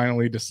Colts to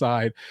finally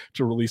decide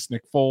to release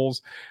Nick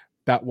Foles.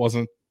 That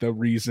wasn't the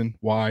reason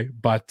why,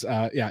 but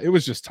it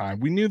was just time.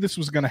 We knew this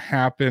was going to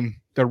happen.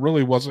 There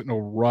really wasn't no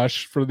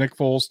rush for Nick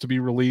Foles to be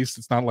released.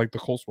 It's not like the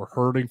Colts were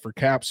hurting for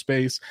cap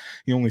space.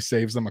 He only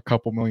saves them a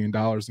couple $1 million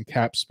in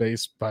cap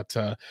space, but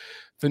the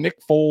Nick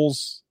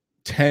Foles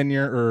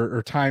tenure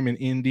or time in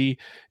Indy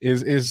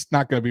is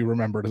not going to be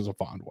remembered as a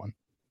fond one.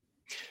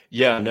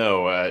 Yeah,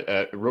 no.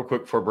 Real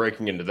quick before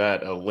breaking into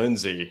that,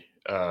 Lindsay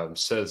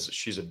says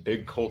she's a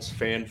big Colts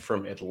fan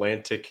from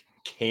Atlantic,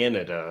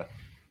 Canada.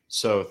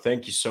 So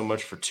thank you so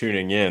much for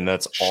tuning in.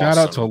 That's awesome. Shout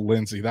out to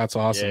Lindsay. That's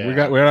awesome. Yeah. We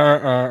got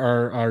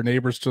our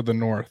neighbors to the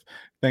north.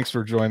 Thanks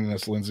for joining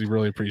us, Lindsay.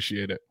 Really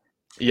appreciate it.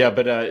 Yeah,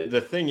 but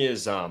the thing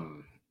is,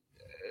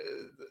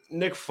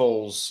 Nick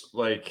Foles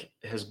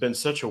has been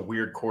such a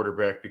weird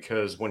quarterback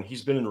because when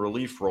he's been in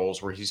relief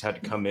roles where he's had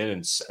to come in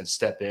and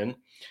step in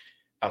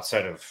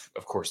outside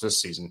of course,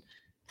 this season,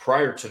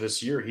 prior to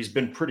this year, he's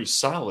been pretty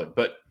solid.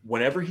 But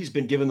whenever he's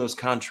been given those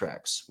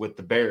contracts with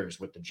the Bears,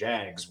 with the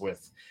Jags,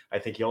 I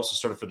think he also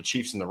started for the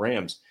Chiefs and the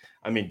Rams.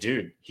 I mean,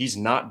 dude, he's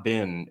not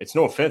been, it's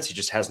no offense, he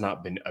just has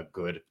not been a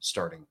good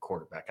starting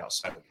quarterback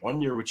outside of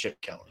 1 year with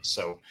Chip Kelly.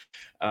 So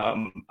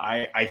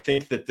I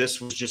think that this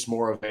was just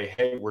more of a,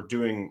 hey, we're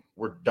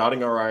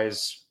dotting our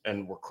I's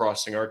and we're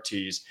crossing our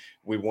T's.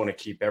 We want to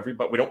keep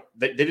everybody.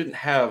 They didn't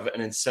have an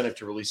incentive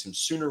to release him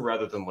sooner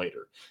rather than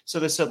later. So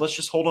they said, let's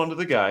just hold on to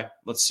the guy.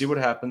 Let's see what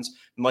happens.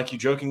 And like you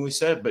jokingly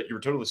said, but you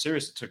were totally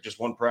serious. It took just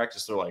one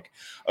practice. They're like,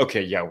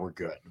 okay, yeah, we're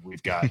good.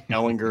 We've got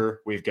Ellinger.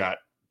 We've got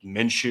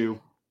Minshew.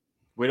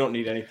 We don't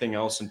need anything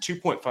else. And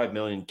 $2.5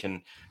 million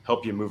can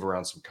help you move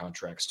around some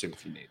contracts too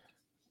if you need.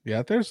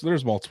 Yeah,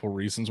 there's multiple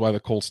reasons why the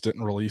Colts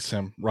didn't release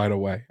him right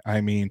away. I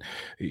mean,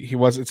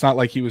 it's not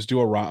like he was due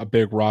a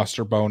big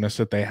roster bonus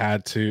that they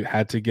had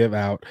to give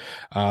out.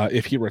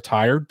 If he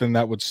retired, then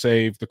that would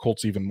save the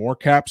Colts even more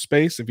cap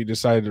space. If he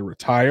decided to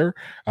retire,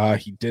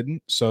 he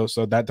didn't. So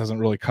that doesn't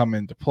really come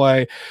into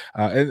play.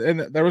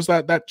 And there was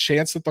that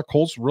chance that the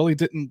Colts really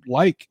didn't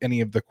like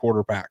any of the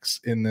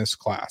quarterbacks in this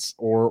class,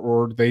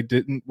 or they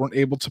weren't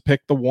able to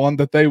pick the one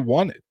that they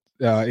wanted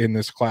in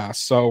this class.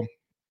 So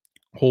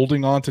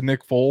holding on to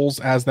Nick Foles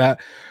as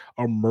that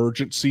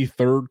emergency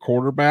third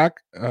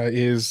quarterback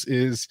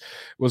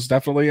was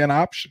definitely an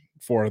option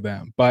for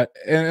them. But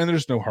and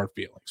there's no hard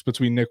feelings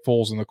between Nick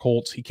Foles and the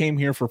Colts. He came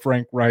here for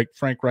Frank Reich.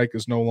 Frank Reich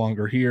is no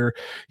longer here.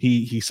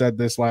 He said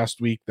this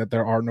last week that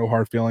there are no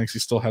hard feelings. He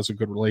still has a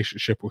good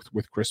relationship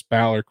with Chris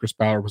Ballard. Chris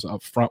Ballard was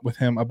upfront with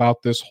him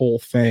about this whole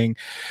thing.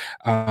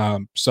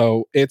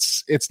 So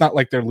it's not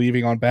like they're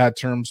leaving on bad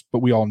terms, but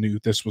we all knew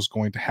this was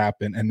going to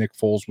happen, and Nick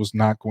Foles was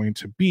not going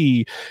to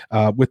be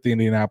with the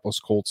Indianapolis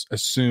Colts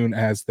as soon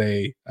as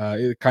they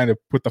it kind of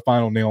put the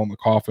final nail in the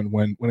coffin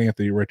when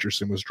Anthony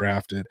Richardson was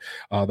drafted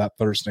that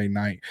Thursday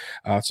night.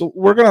 So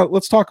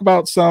let's talk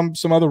about some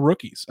other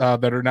rookies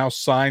that are now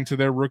signed to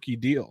their rookie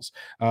deals.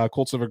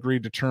 Colts have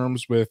agreed to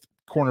terms with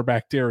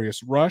cornerback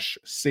Darius Rush,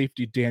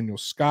 safety Daniel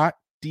Scott,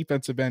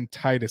 defensive end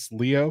Titus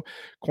Leo,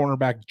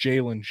 cornerback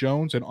Jalen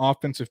Jones, and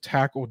offensive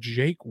tackle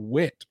Jake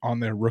Witt on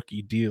their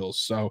rookie deals.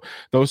 So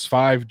those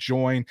 5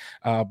 join.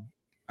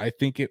 I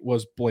think it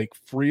was Blake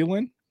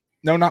Freeland.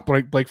 No, not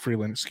Blake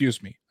Freeland.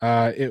 Excuse me.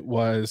 It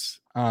was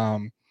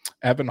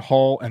Evan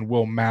Hall and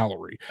Will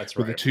Mallory. That's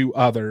were right. The 2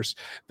 others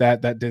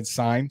that did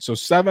sign. So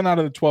 7 out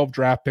of the 12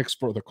 draft picks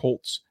for the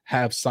Colts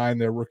have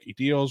signed their rookie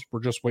deals.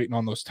 We're just waiting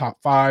on those top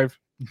 5.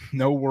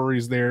 No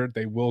worries there.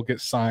 They will get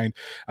signed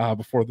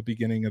before the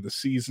beginning of the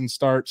season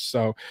starts.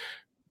 So,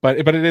 but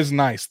it is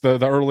nice the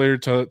earlier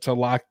to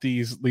lock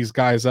these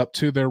guys up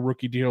to their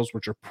rookie deals,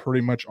 which are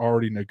pretty much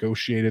already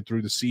negotiated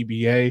through the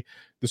CBA,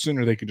 the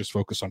sooner they can just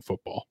focus on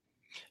football.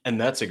 And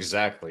that's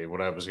exactly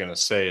what I was going to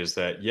say is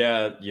that,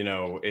 yeah,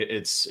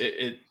 it's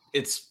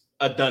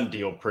a done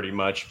deal pretty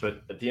much.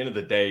 But at the end of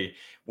the day,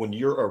 when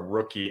you're a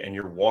rookie and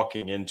you're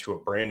walking into a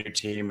brand new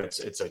team,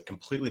 it's a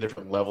completely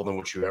different level than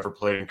what you ever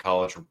played in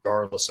college,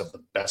 regardless of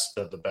the best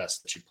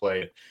that you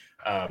played.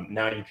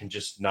 Now you can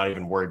just not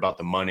even worry about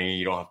the money.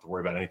 You don't have to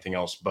worry about anything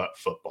else but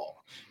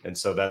football. And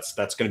so that's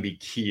going to be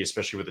key,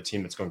 especially with a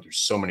team that's going through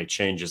so many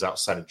changes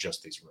outside of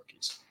just these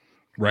rookies.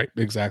 Right,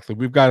 exactly.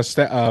 We've got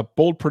a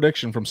bold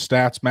prediction from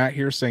Stats Matt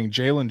here saying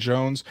Jalen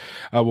Jones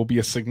will be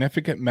a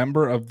significant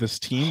member of this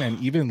team and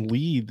even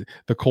lead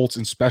the Colts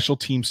in special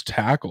teams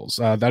tackles.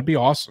 That'd be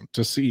awesome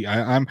to see.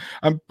 I'm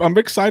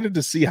excited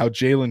to see how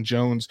Jalen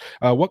Jones,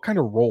 what kind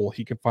of role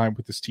he can find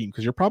with this team,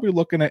 because you're probably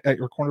looking at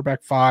your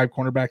cornerback 5,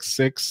 cornerback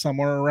 6,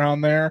 somewhere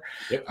around there,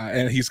 yep.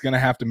 And he's going to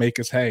have to make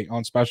his hay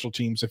on special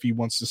teams if he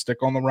wants to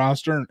stick on the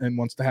roster and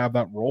wants to have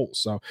that role.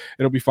 So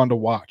it'll be fun to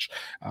watch.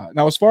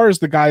 Now, as far as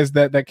the guys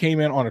that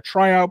came in on a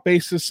tryout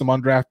basis, some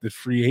undrafted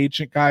free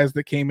agent guys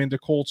that came into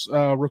Colts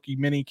rookie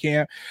mini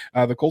camp,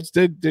 the Colts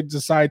did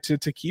decide to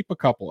keep a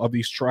couple of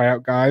these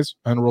tryout guys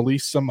and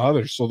release some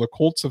others. So the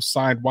Colts have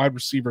signed wide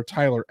receiver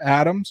Tyler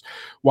Adams,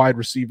 wide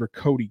receiver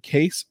Cody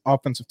Case,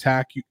 offensive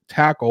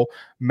tackle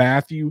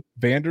Matthew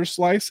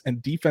Vanderslice,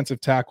 and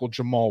defensive tackle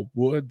Jamal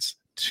Woods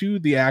to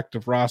the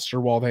active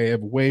roster, while they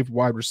have waived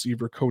wide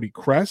receiver Cody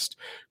Crest,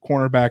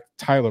 cornerback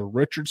Tyler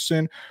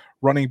Richardson,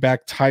 running back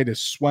Titus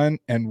Swen,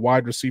 and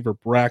wide receiver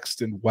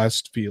Braxton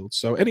Westfield.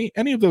 So any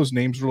of those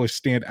names really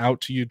stand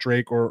out to you,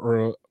 Drake,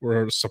 or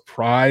a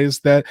surprise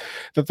that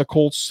the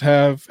Colts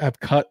have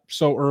cut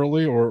so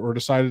early or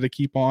decided to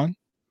keep on?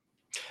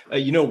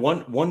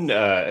 One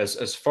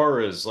as far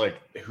as like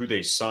who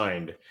they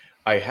signed,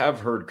 I have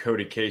heard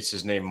Cody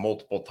Case's name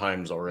multiple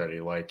times already,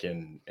 like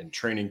in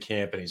training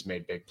camp, and he's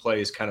made big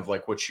plays, kind of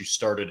like what you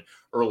started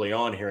early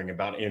on hearing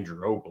about Andrew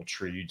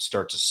Ogletree. You'd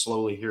start to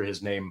slowly hear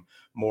his name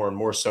more and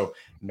more. So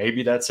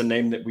maybe that's a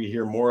name that we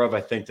hear more of. I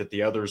think that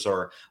the others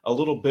are a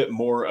little bit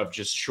more of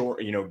just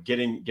short,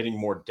 getting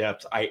more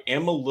depth. I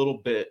am a little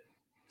bit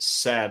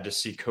sad to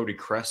see Cody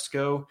Crest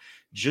go,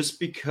 just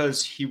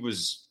because he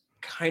was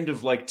kind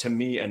of like, to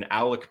me, an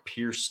Alec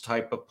Pierce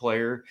type of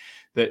player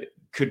that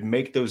could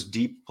make those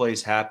deep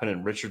plays happen.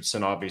 And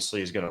Richardson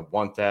obviously is going to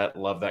want that,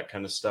 love that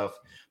kind of stuff.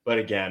 But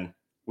again,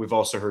 we've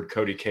also heard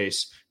Cody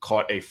Case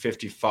caught a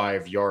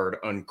 55-yard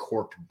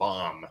uncorked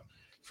bomb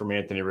from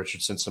Anthony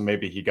Richardson. So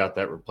maybe he got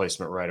that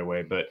replacement right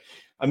away. But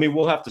I mean,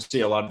 we'll have to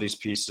see. A lot of these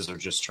pieces are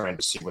just trying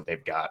to see what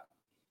they've got.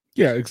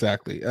 Yeah,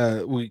 exactly.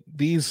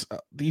 These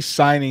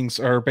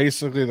signings are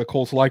basically the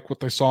Colts like what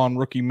they saw in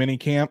rookie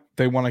minicamp.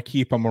 They want to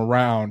keep them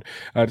around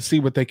to see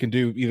what they can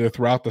do either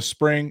throughout the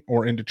spring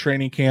or into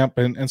training camp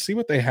and see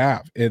what they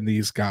have in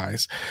these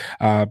guys.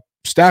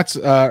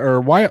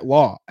 Wyatt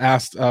Law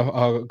asked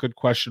a good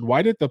question.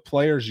 Why did the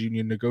players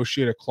union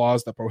negotiate a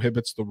clause that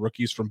prohibits the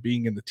rookies from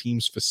being in the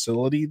team's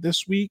facility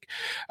this week?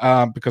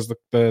 Because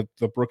the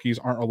rookies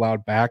aren't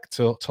allowed back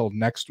till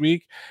next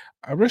week.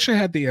 I wish I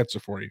had the answer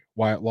for you,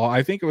 Wyatt Law.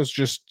 I think it was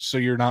just so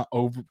you're not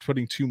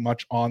putting too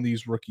much on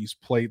these rookies'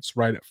 plates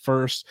right at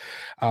first.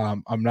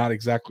 I'm not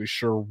exactly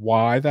sure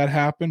why that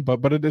happened,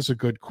 but it is a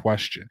good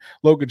question.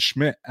 Logan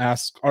Schmidt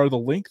asks, are the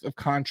length of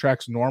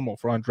contracts normal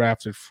for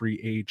undrafted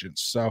free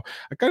agents? So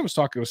I kind of was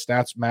talking with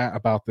Stats Matt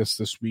about this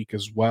week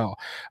as well.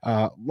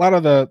 A lot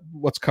of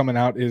what's coming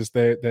out is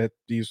that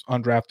these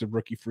undrafted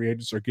rookie free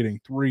agents are getting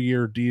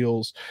 3-year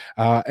deals.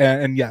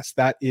 And yes,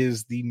 that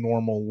is the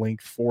normal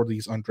length for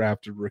these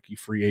undrafted rookie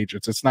rookie free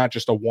agents. It's not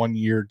just a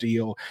 1-year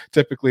deal.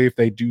 Typically, if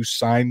they do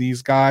sign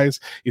these guys,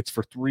 it's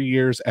for 3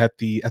 years at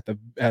the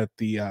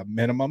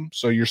minimum.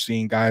 So you're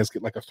seeing guys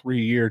get like a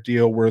 3-year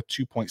deal worth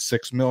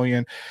 $2.6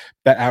 million.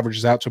 That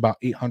averages out to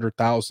about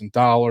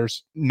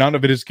 $800,000. None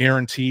of it is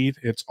guaranteed.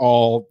 It's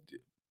all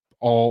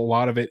a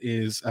lot of it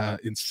is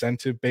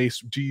incentive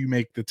based. Do you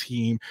make the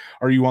team?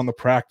 Are you on the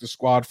practice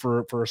squad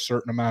for a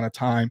certain amount of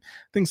time?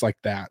 Things like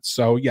that.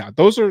 So yeah,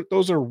 those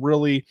are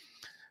really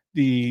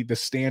the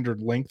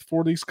standard length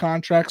for these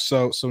contracts.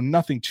 So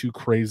nothing too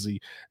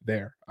crazy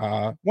there.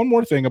 One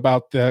more thing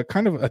about the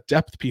kind of a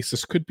depth piece.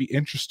 This could be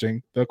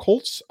interesting. The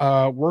Colts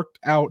worked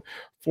out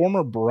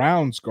former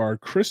Browns guard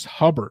Chris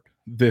Hubbard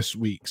this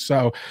week.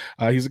 So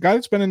he's a guy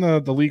that's been in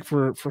the league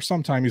for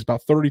some time. He's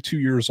about 32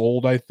 years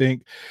old, I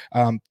think.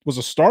 Was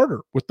a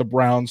starter with the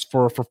Browns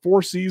for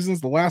 4 seasons.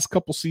 The last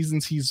couple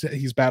seasons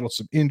he's battled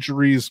some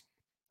injuries.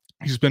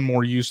 He's been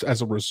more used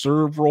as a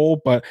reserve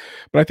role, but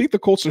I think the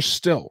Colts are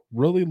still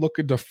really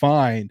looking to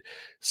find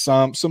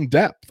some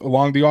depth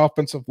along the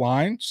offensive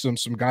line, some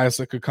guys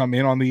that could come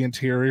in on the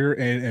interior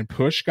and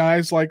push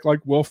guys like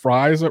Will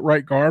Fries at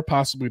right guard,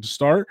 possibly to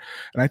start.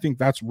 And I think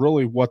that's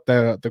really what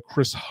the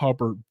Chris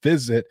Hubbard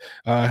visit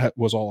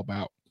was all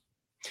about.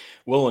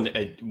 Well,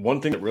 and one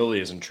thing that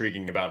really is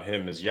intriguing about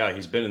him is, yeah,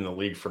 he's been in the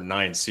league for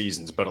 9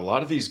 seasons, but a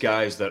lot of these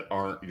guys that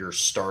aren't your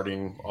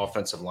starting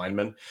offensive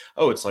linemen,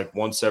 it's like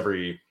once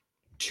every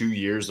 2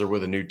 years they're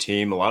with a new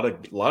team. A lot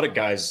of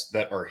guys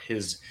that are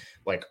his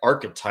like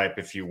archetype,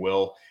 if you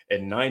will.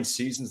 In 9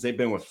 seasons, they've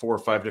been with 4 or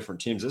 5 different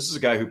teams. This is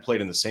a guy who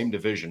played in the same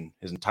division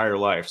his entire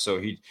life. So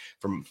he,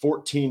 from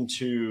 14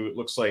 to, it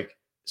looks like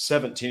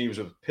 17, he was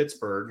with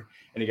Pittsburgh,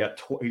 and he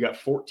got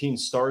 14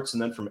 starts,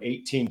 and then from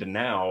 18 to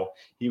now,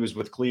 he was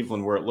with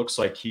Cleveland, where it looks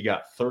like he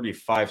got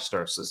 35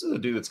 starts. This is a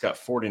dude that's got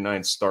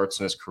 49 starts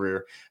in his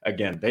career.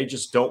 Again, they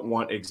just don't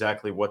want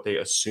exactly what they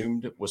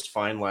assumed was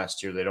fine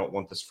last year. They don't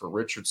want this for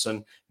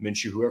Richardson,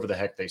 Minshew, whoever the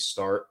heck they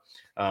start.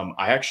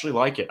 I actually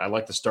like it. I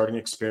like the starting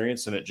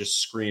experience, and it just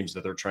screams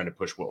that they're trying to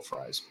push Will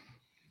Fries.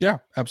 Yeah,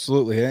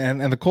 absolutely.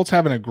 And the Colts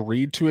haven't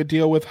agreed to a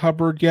deal with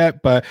Hubbard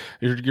yet, but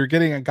you're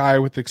getting a guy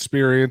with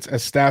experience.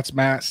 As Stats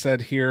Matt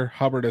said here,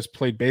 Hubbard has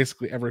played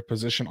basically every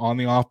position on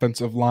the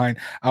offensive line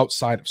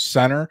outside of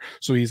center.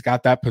 So he's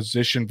got that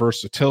position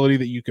versatility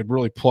that you could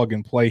really plug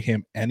and play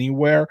him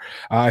anywhere.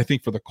 I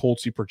think for the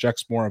Colts, he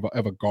projects more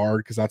of a guard,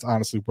 because that's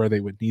honestly where they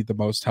would need the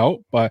most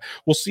help. But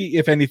we'll see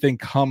if anything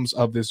comes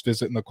of this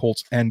visit and the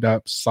Colts end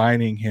up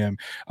signing him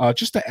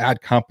just to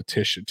add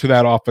competition to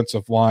that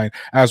offensive line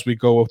as we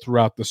go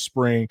throughout the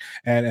spring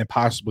and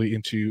possibly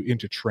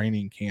into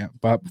training camp.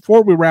 But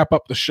before we wrap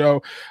up the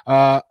show,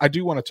 I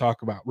do want to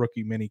talk about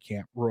rookie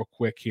minicamp real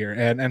quick here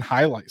and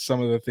highlight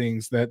some of the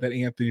things that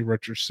Anthony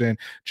Richardson,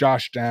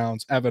 Josh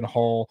Downs, Evan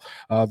Hall,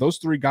 those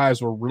 3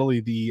 guys were really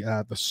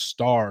the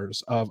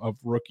stars of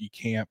rookie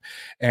camp.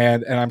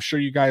 And I'm sure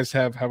you guys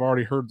have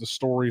already heard the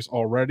stories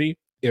already.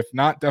 If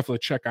not, definitely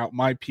check out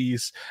my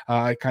piece.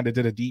 I kind of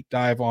did a deep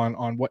dive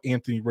on what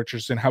Anthony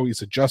Richardson, how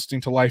he's adjusting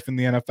to life in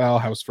the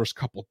NFL, how his first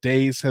couple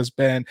days has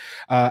been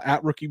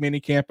at rookie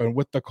minicamp and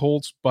with the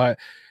Colts. But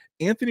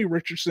Anthony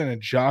Richardson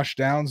and Josh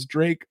Downs,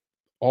 Drake,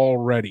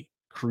 already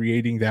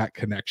creating that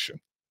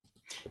connection.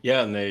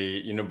 Yeah, and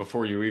they,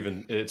 before you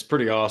even, it's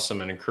pretty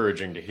awesome and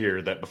encouraging to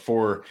hear that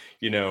before,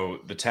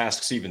 the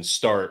tasks even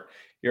start,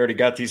 you already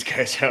got these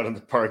guys out in the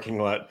parking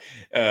lot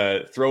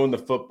throwing the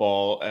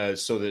football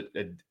so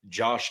that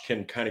Josh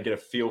can kind of get a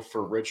feel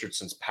for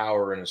Richardson's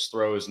power and his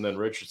throws. And then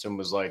Richardson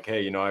was like,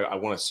 hey, I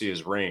want to see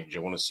his range. I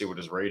want to see what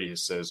his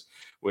radius is,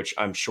 which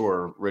I'm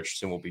sure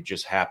Richardson will be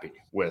just happy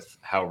with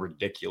how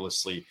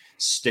ridiculously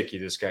sticky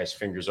this guy's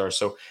fingers are.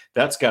 So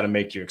that's got to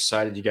make you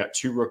excited. You got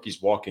 2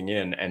 rookies walking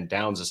in, and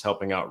Downs is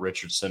helping out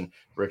Richardson.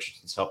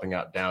 Richardson's helping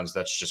out Downs.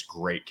 That's just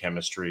great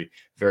chemistry.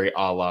 Very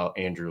a la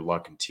Andrew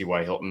Luck and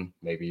T.Y. Hilton,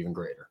 maybe even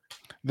greater.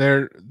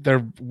 They're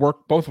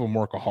both of them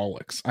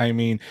workaholics. I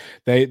mean,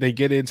 they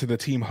get into the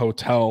team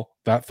hotel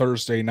that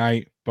Thursday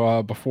night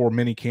before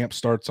mini camp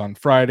starts on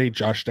Friday.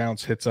 Josh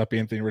Downs hits up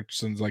Anthony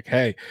Richardson's like,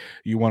 hey,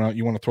 you want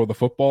to throw the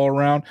football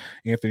around?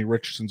 Anthony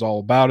Richardson's all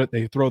about it.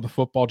 They throw the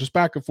football just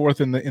back and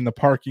forth in the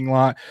parking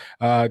lot,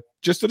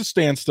 just at a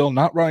standstill,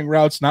 not running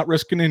routes, not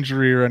risking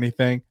injury or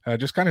anything,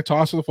 just kind of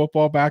tossing the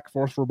football back and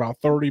forth for about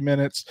 30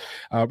 minutes,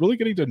 really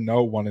getting to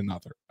know one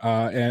another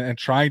and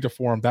trying to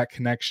form that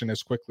connection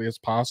as quickly as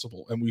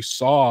possible. And we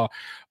saw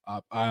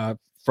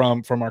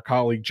from our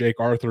colleague Jake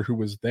Arthur, who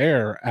was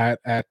there at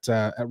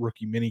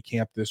rookie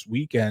minicamp this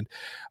weekend,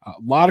 a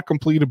lot of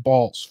completed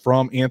balls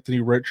from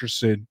Anthony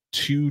Richardson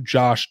to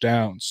Josh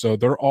Downs. So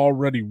they're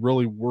already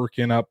really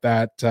working up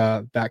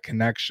that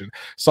connection.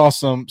 Saw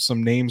some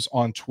names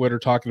on Twitter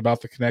talking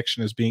about the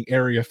connection as being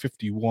Area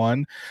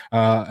 51,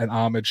 an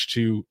homage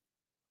to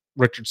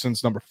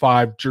Richardson's number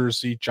 5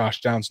 jersey,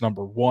 Josh Downs'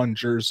 number 1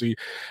 jersey.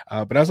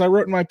 But as I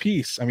wrote in my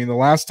piece, I mean, the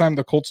last time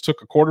the Colts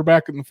took a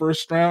quarterback in the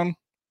first round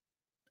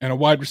and a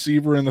wide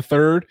receiver in the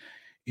third,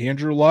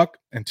 Andrew Luck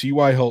and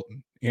T.Y.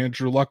 Hilton.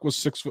 Andrew Luck was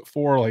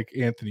 6'4", like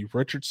Anthony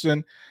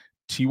Richardson.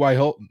 T.Y.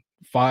 Hilton,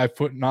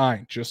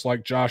 5'9", just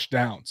like Josh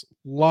Downs.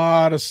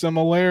 Lot of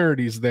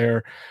similarities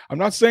there. I'm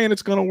not saying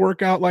it's going to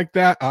work out like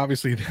that.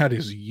 Obviously, that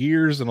is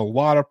years and a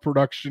lot of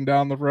production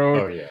down the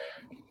road. Oh, yeah.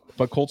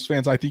 But Colts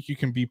fans, I think you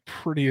can be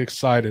pretty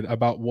excited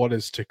about what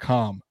is to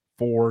come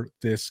for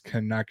this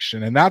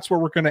connection. And that's where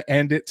we're going to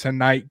end it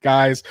tonight,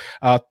 guys.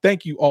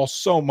 Thank you all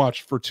so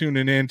much for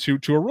tuning in to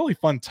a really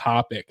fun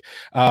topic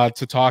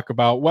to talk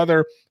about.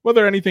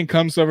 Whether anything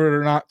comes of it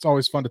or not, it's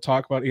always fun to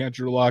talk about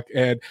Andrew Luck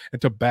and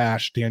to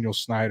bash Daniel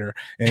Snyder,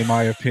 in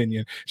my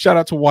opinion. Shout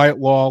out to Wyatt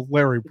Law,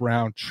 Larry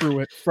Brown,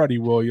 Truitt, Freddie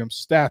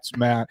Williams, Stats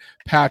Matt,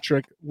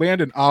 Patrick.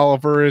 Landon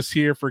Oliver is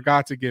here.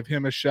 Forgot to give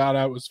him a shout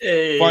out. It was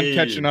fun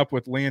catching up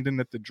with Landon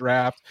at the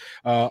draft.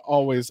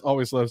 Always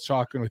love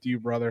talking with you,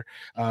 brother.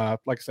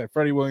 Like I said,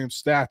 Freddie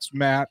Williams, Stats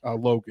Matt,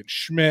 Logan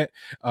Schmidt,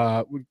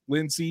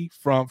 Lindsay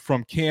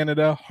from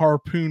Canada,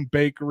 Harpoon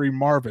Bakery,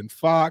 Marvin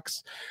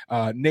Fox,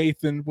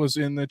 Nathan was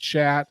in the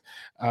chat.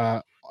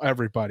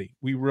 Everybody,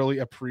 we really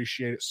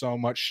appreciate it so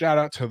much. Shout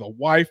out to the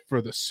wife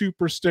for the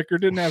super sticker.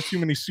 Didn't have too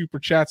many super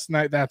chats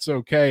tonight. That's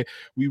okay.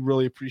 We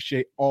really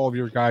appreciate all of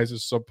your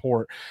guys'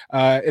 support.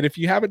 And if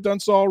you haven't done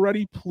so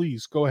already,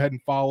 please go ahead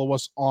and follow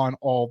us on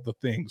all the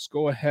things.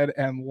 Go ahead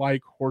and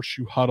like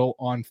Horseshoe Huddle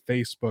on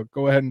Facebook.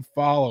 Go ahead and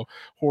follow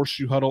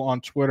Horseshoe Huddle on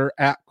Twitter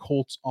at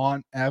Colts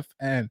on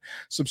FN.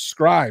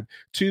 Subscribe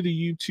to the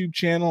YouTube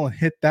channel and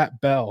hit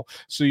that bell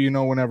so you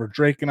know whenever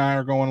Drake and I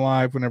are going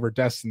live, whenever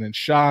Destin and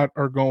Shot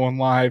are going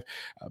live.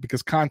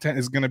 Because content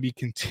is going to be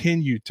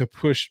continued to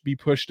be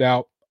pushed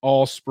out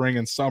all spring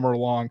and summer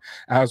long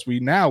as we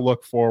now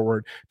look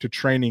forward to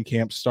training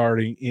camp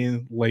starting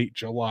in late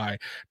July.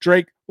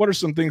 Drake, what are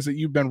some things that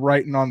you've been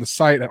writing on the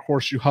site at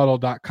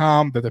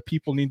horseshoehuddle.com that the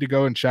people need to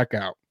go and check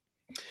out?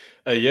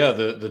 Yeah,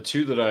 the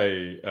two that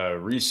I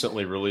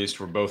recently released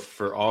were both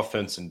for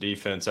offense and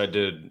defense. I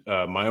did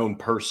my own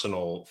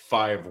personal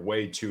 5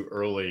 way too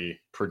early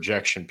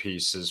projection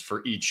pieces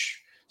for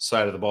each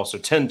side of the ball. So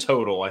 10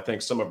 total. I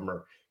think some of them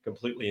are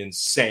completely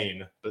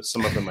insane, but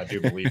some of them I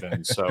do believe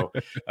in. So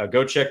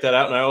go check that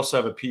out. And I also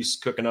have a piece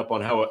cooking up on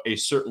how a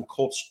certain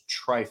Colts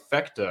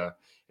trifecta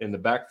in the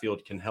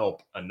backfield can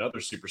help another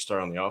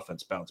superstar on the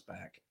offense bounce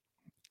back.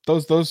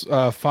 Those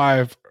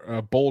 5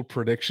 bold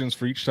predictions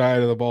for each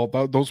side of the ball,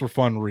 those were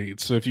fun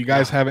reads. So if you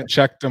guys haven't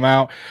checked them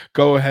out,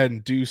 go ahead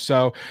and do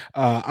so.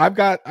 I've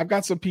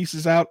got some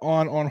pieces out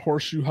on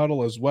Horseshoe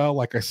Huddle as well.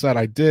 Like I said,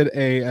 I did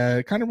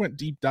a kind of went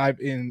deep dive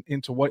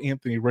into what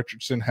Anthony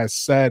Richardson has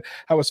said,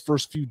 how his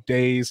first few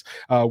days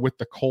with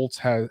the Colts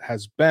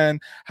has been,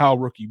 how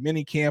rookie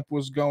minicamp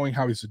was going,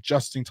 how he's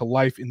adjusting to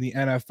life in the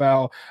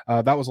NFL.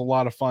 That was a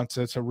lot of fun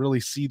to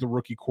really see the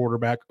rookie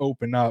quarterback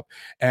open up.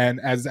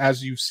 And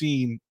as you've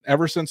seen,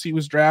 ever since he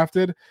was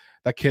drafted,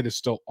 that kid is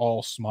still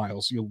all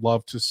smiles. You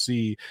love to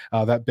see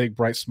that big,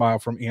 bright smile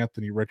from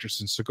Anthony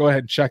Richardson. So go ahead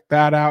and check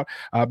that out.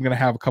 I'm going to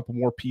have a couple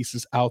more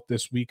pieces out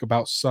this week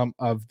about some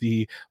of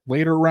the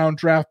later round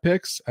draft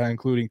picks,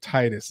 including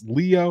Titus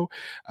Leo,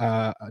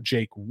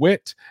 Jake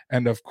Witt,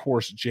 and of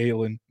course,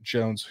 Jalen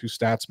Jones, who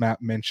Stats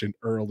Matt mentioned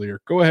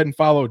earlier. Go ahead and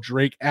follow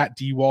Drake at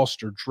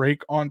DWalster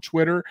Drake on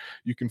Twitter.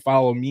 You can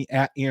follow me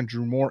at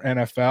Andrew Moore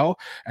NFL.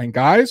 And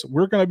guys,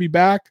 we're going to be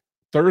back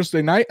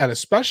Thursday night at a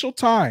special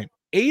time,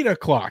 8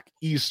 o'clock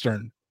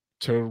Eastern,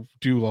 to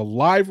do a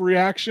live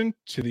reaction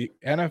to the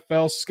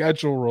NFL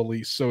schedule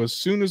release. So as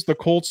soon as the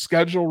Colts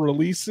schedule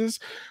releases,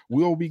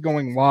 we'll be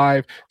going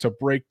live to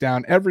break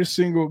down every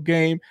single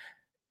game.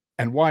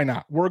 And why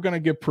not? We're going to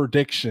give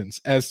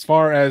predictions as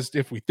far as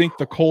if we think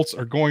the Colts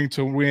are going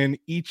to win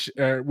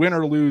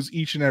or lose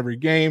each and every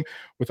game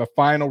with a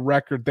final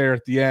record there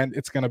at the end.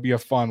 It's going to be a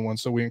fun one.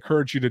 So we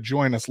encourage you to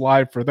join us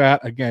live for that.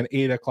 Again,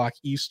 8 o'clock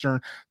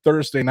Eastern,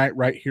 Thursday night,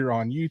 right here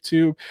on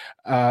YouTube.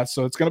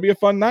 So it's going to be a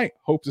fun night.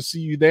 Hope to see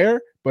you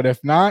there. But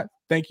if not,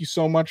 thank you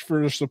so much for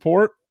your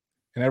support.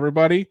 And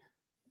everybody,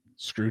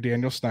 screw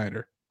Daniel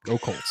Snyder. Go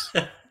Colts.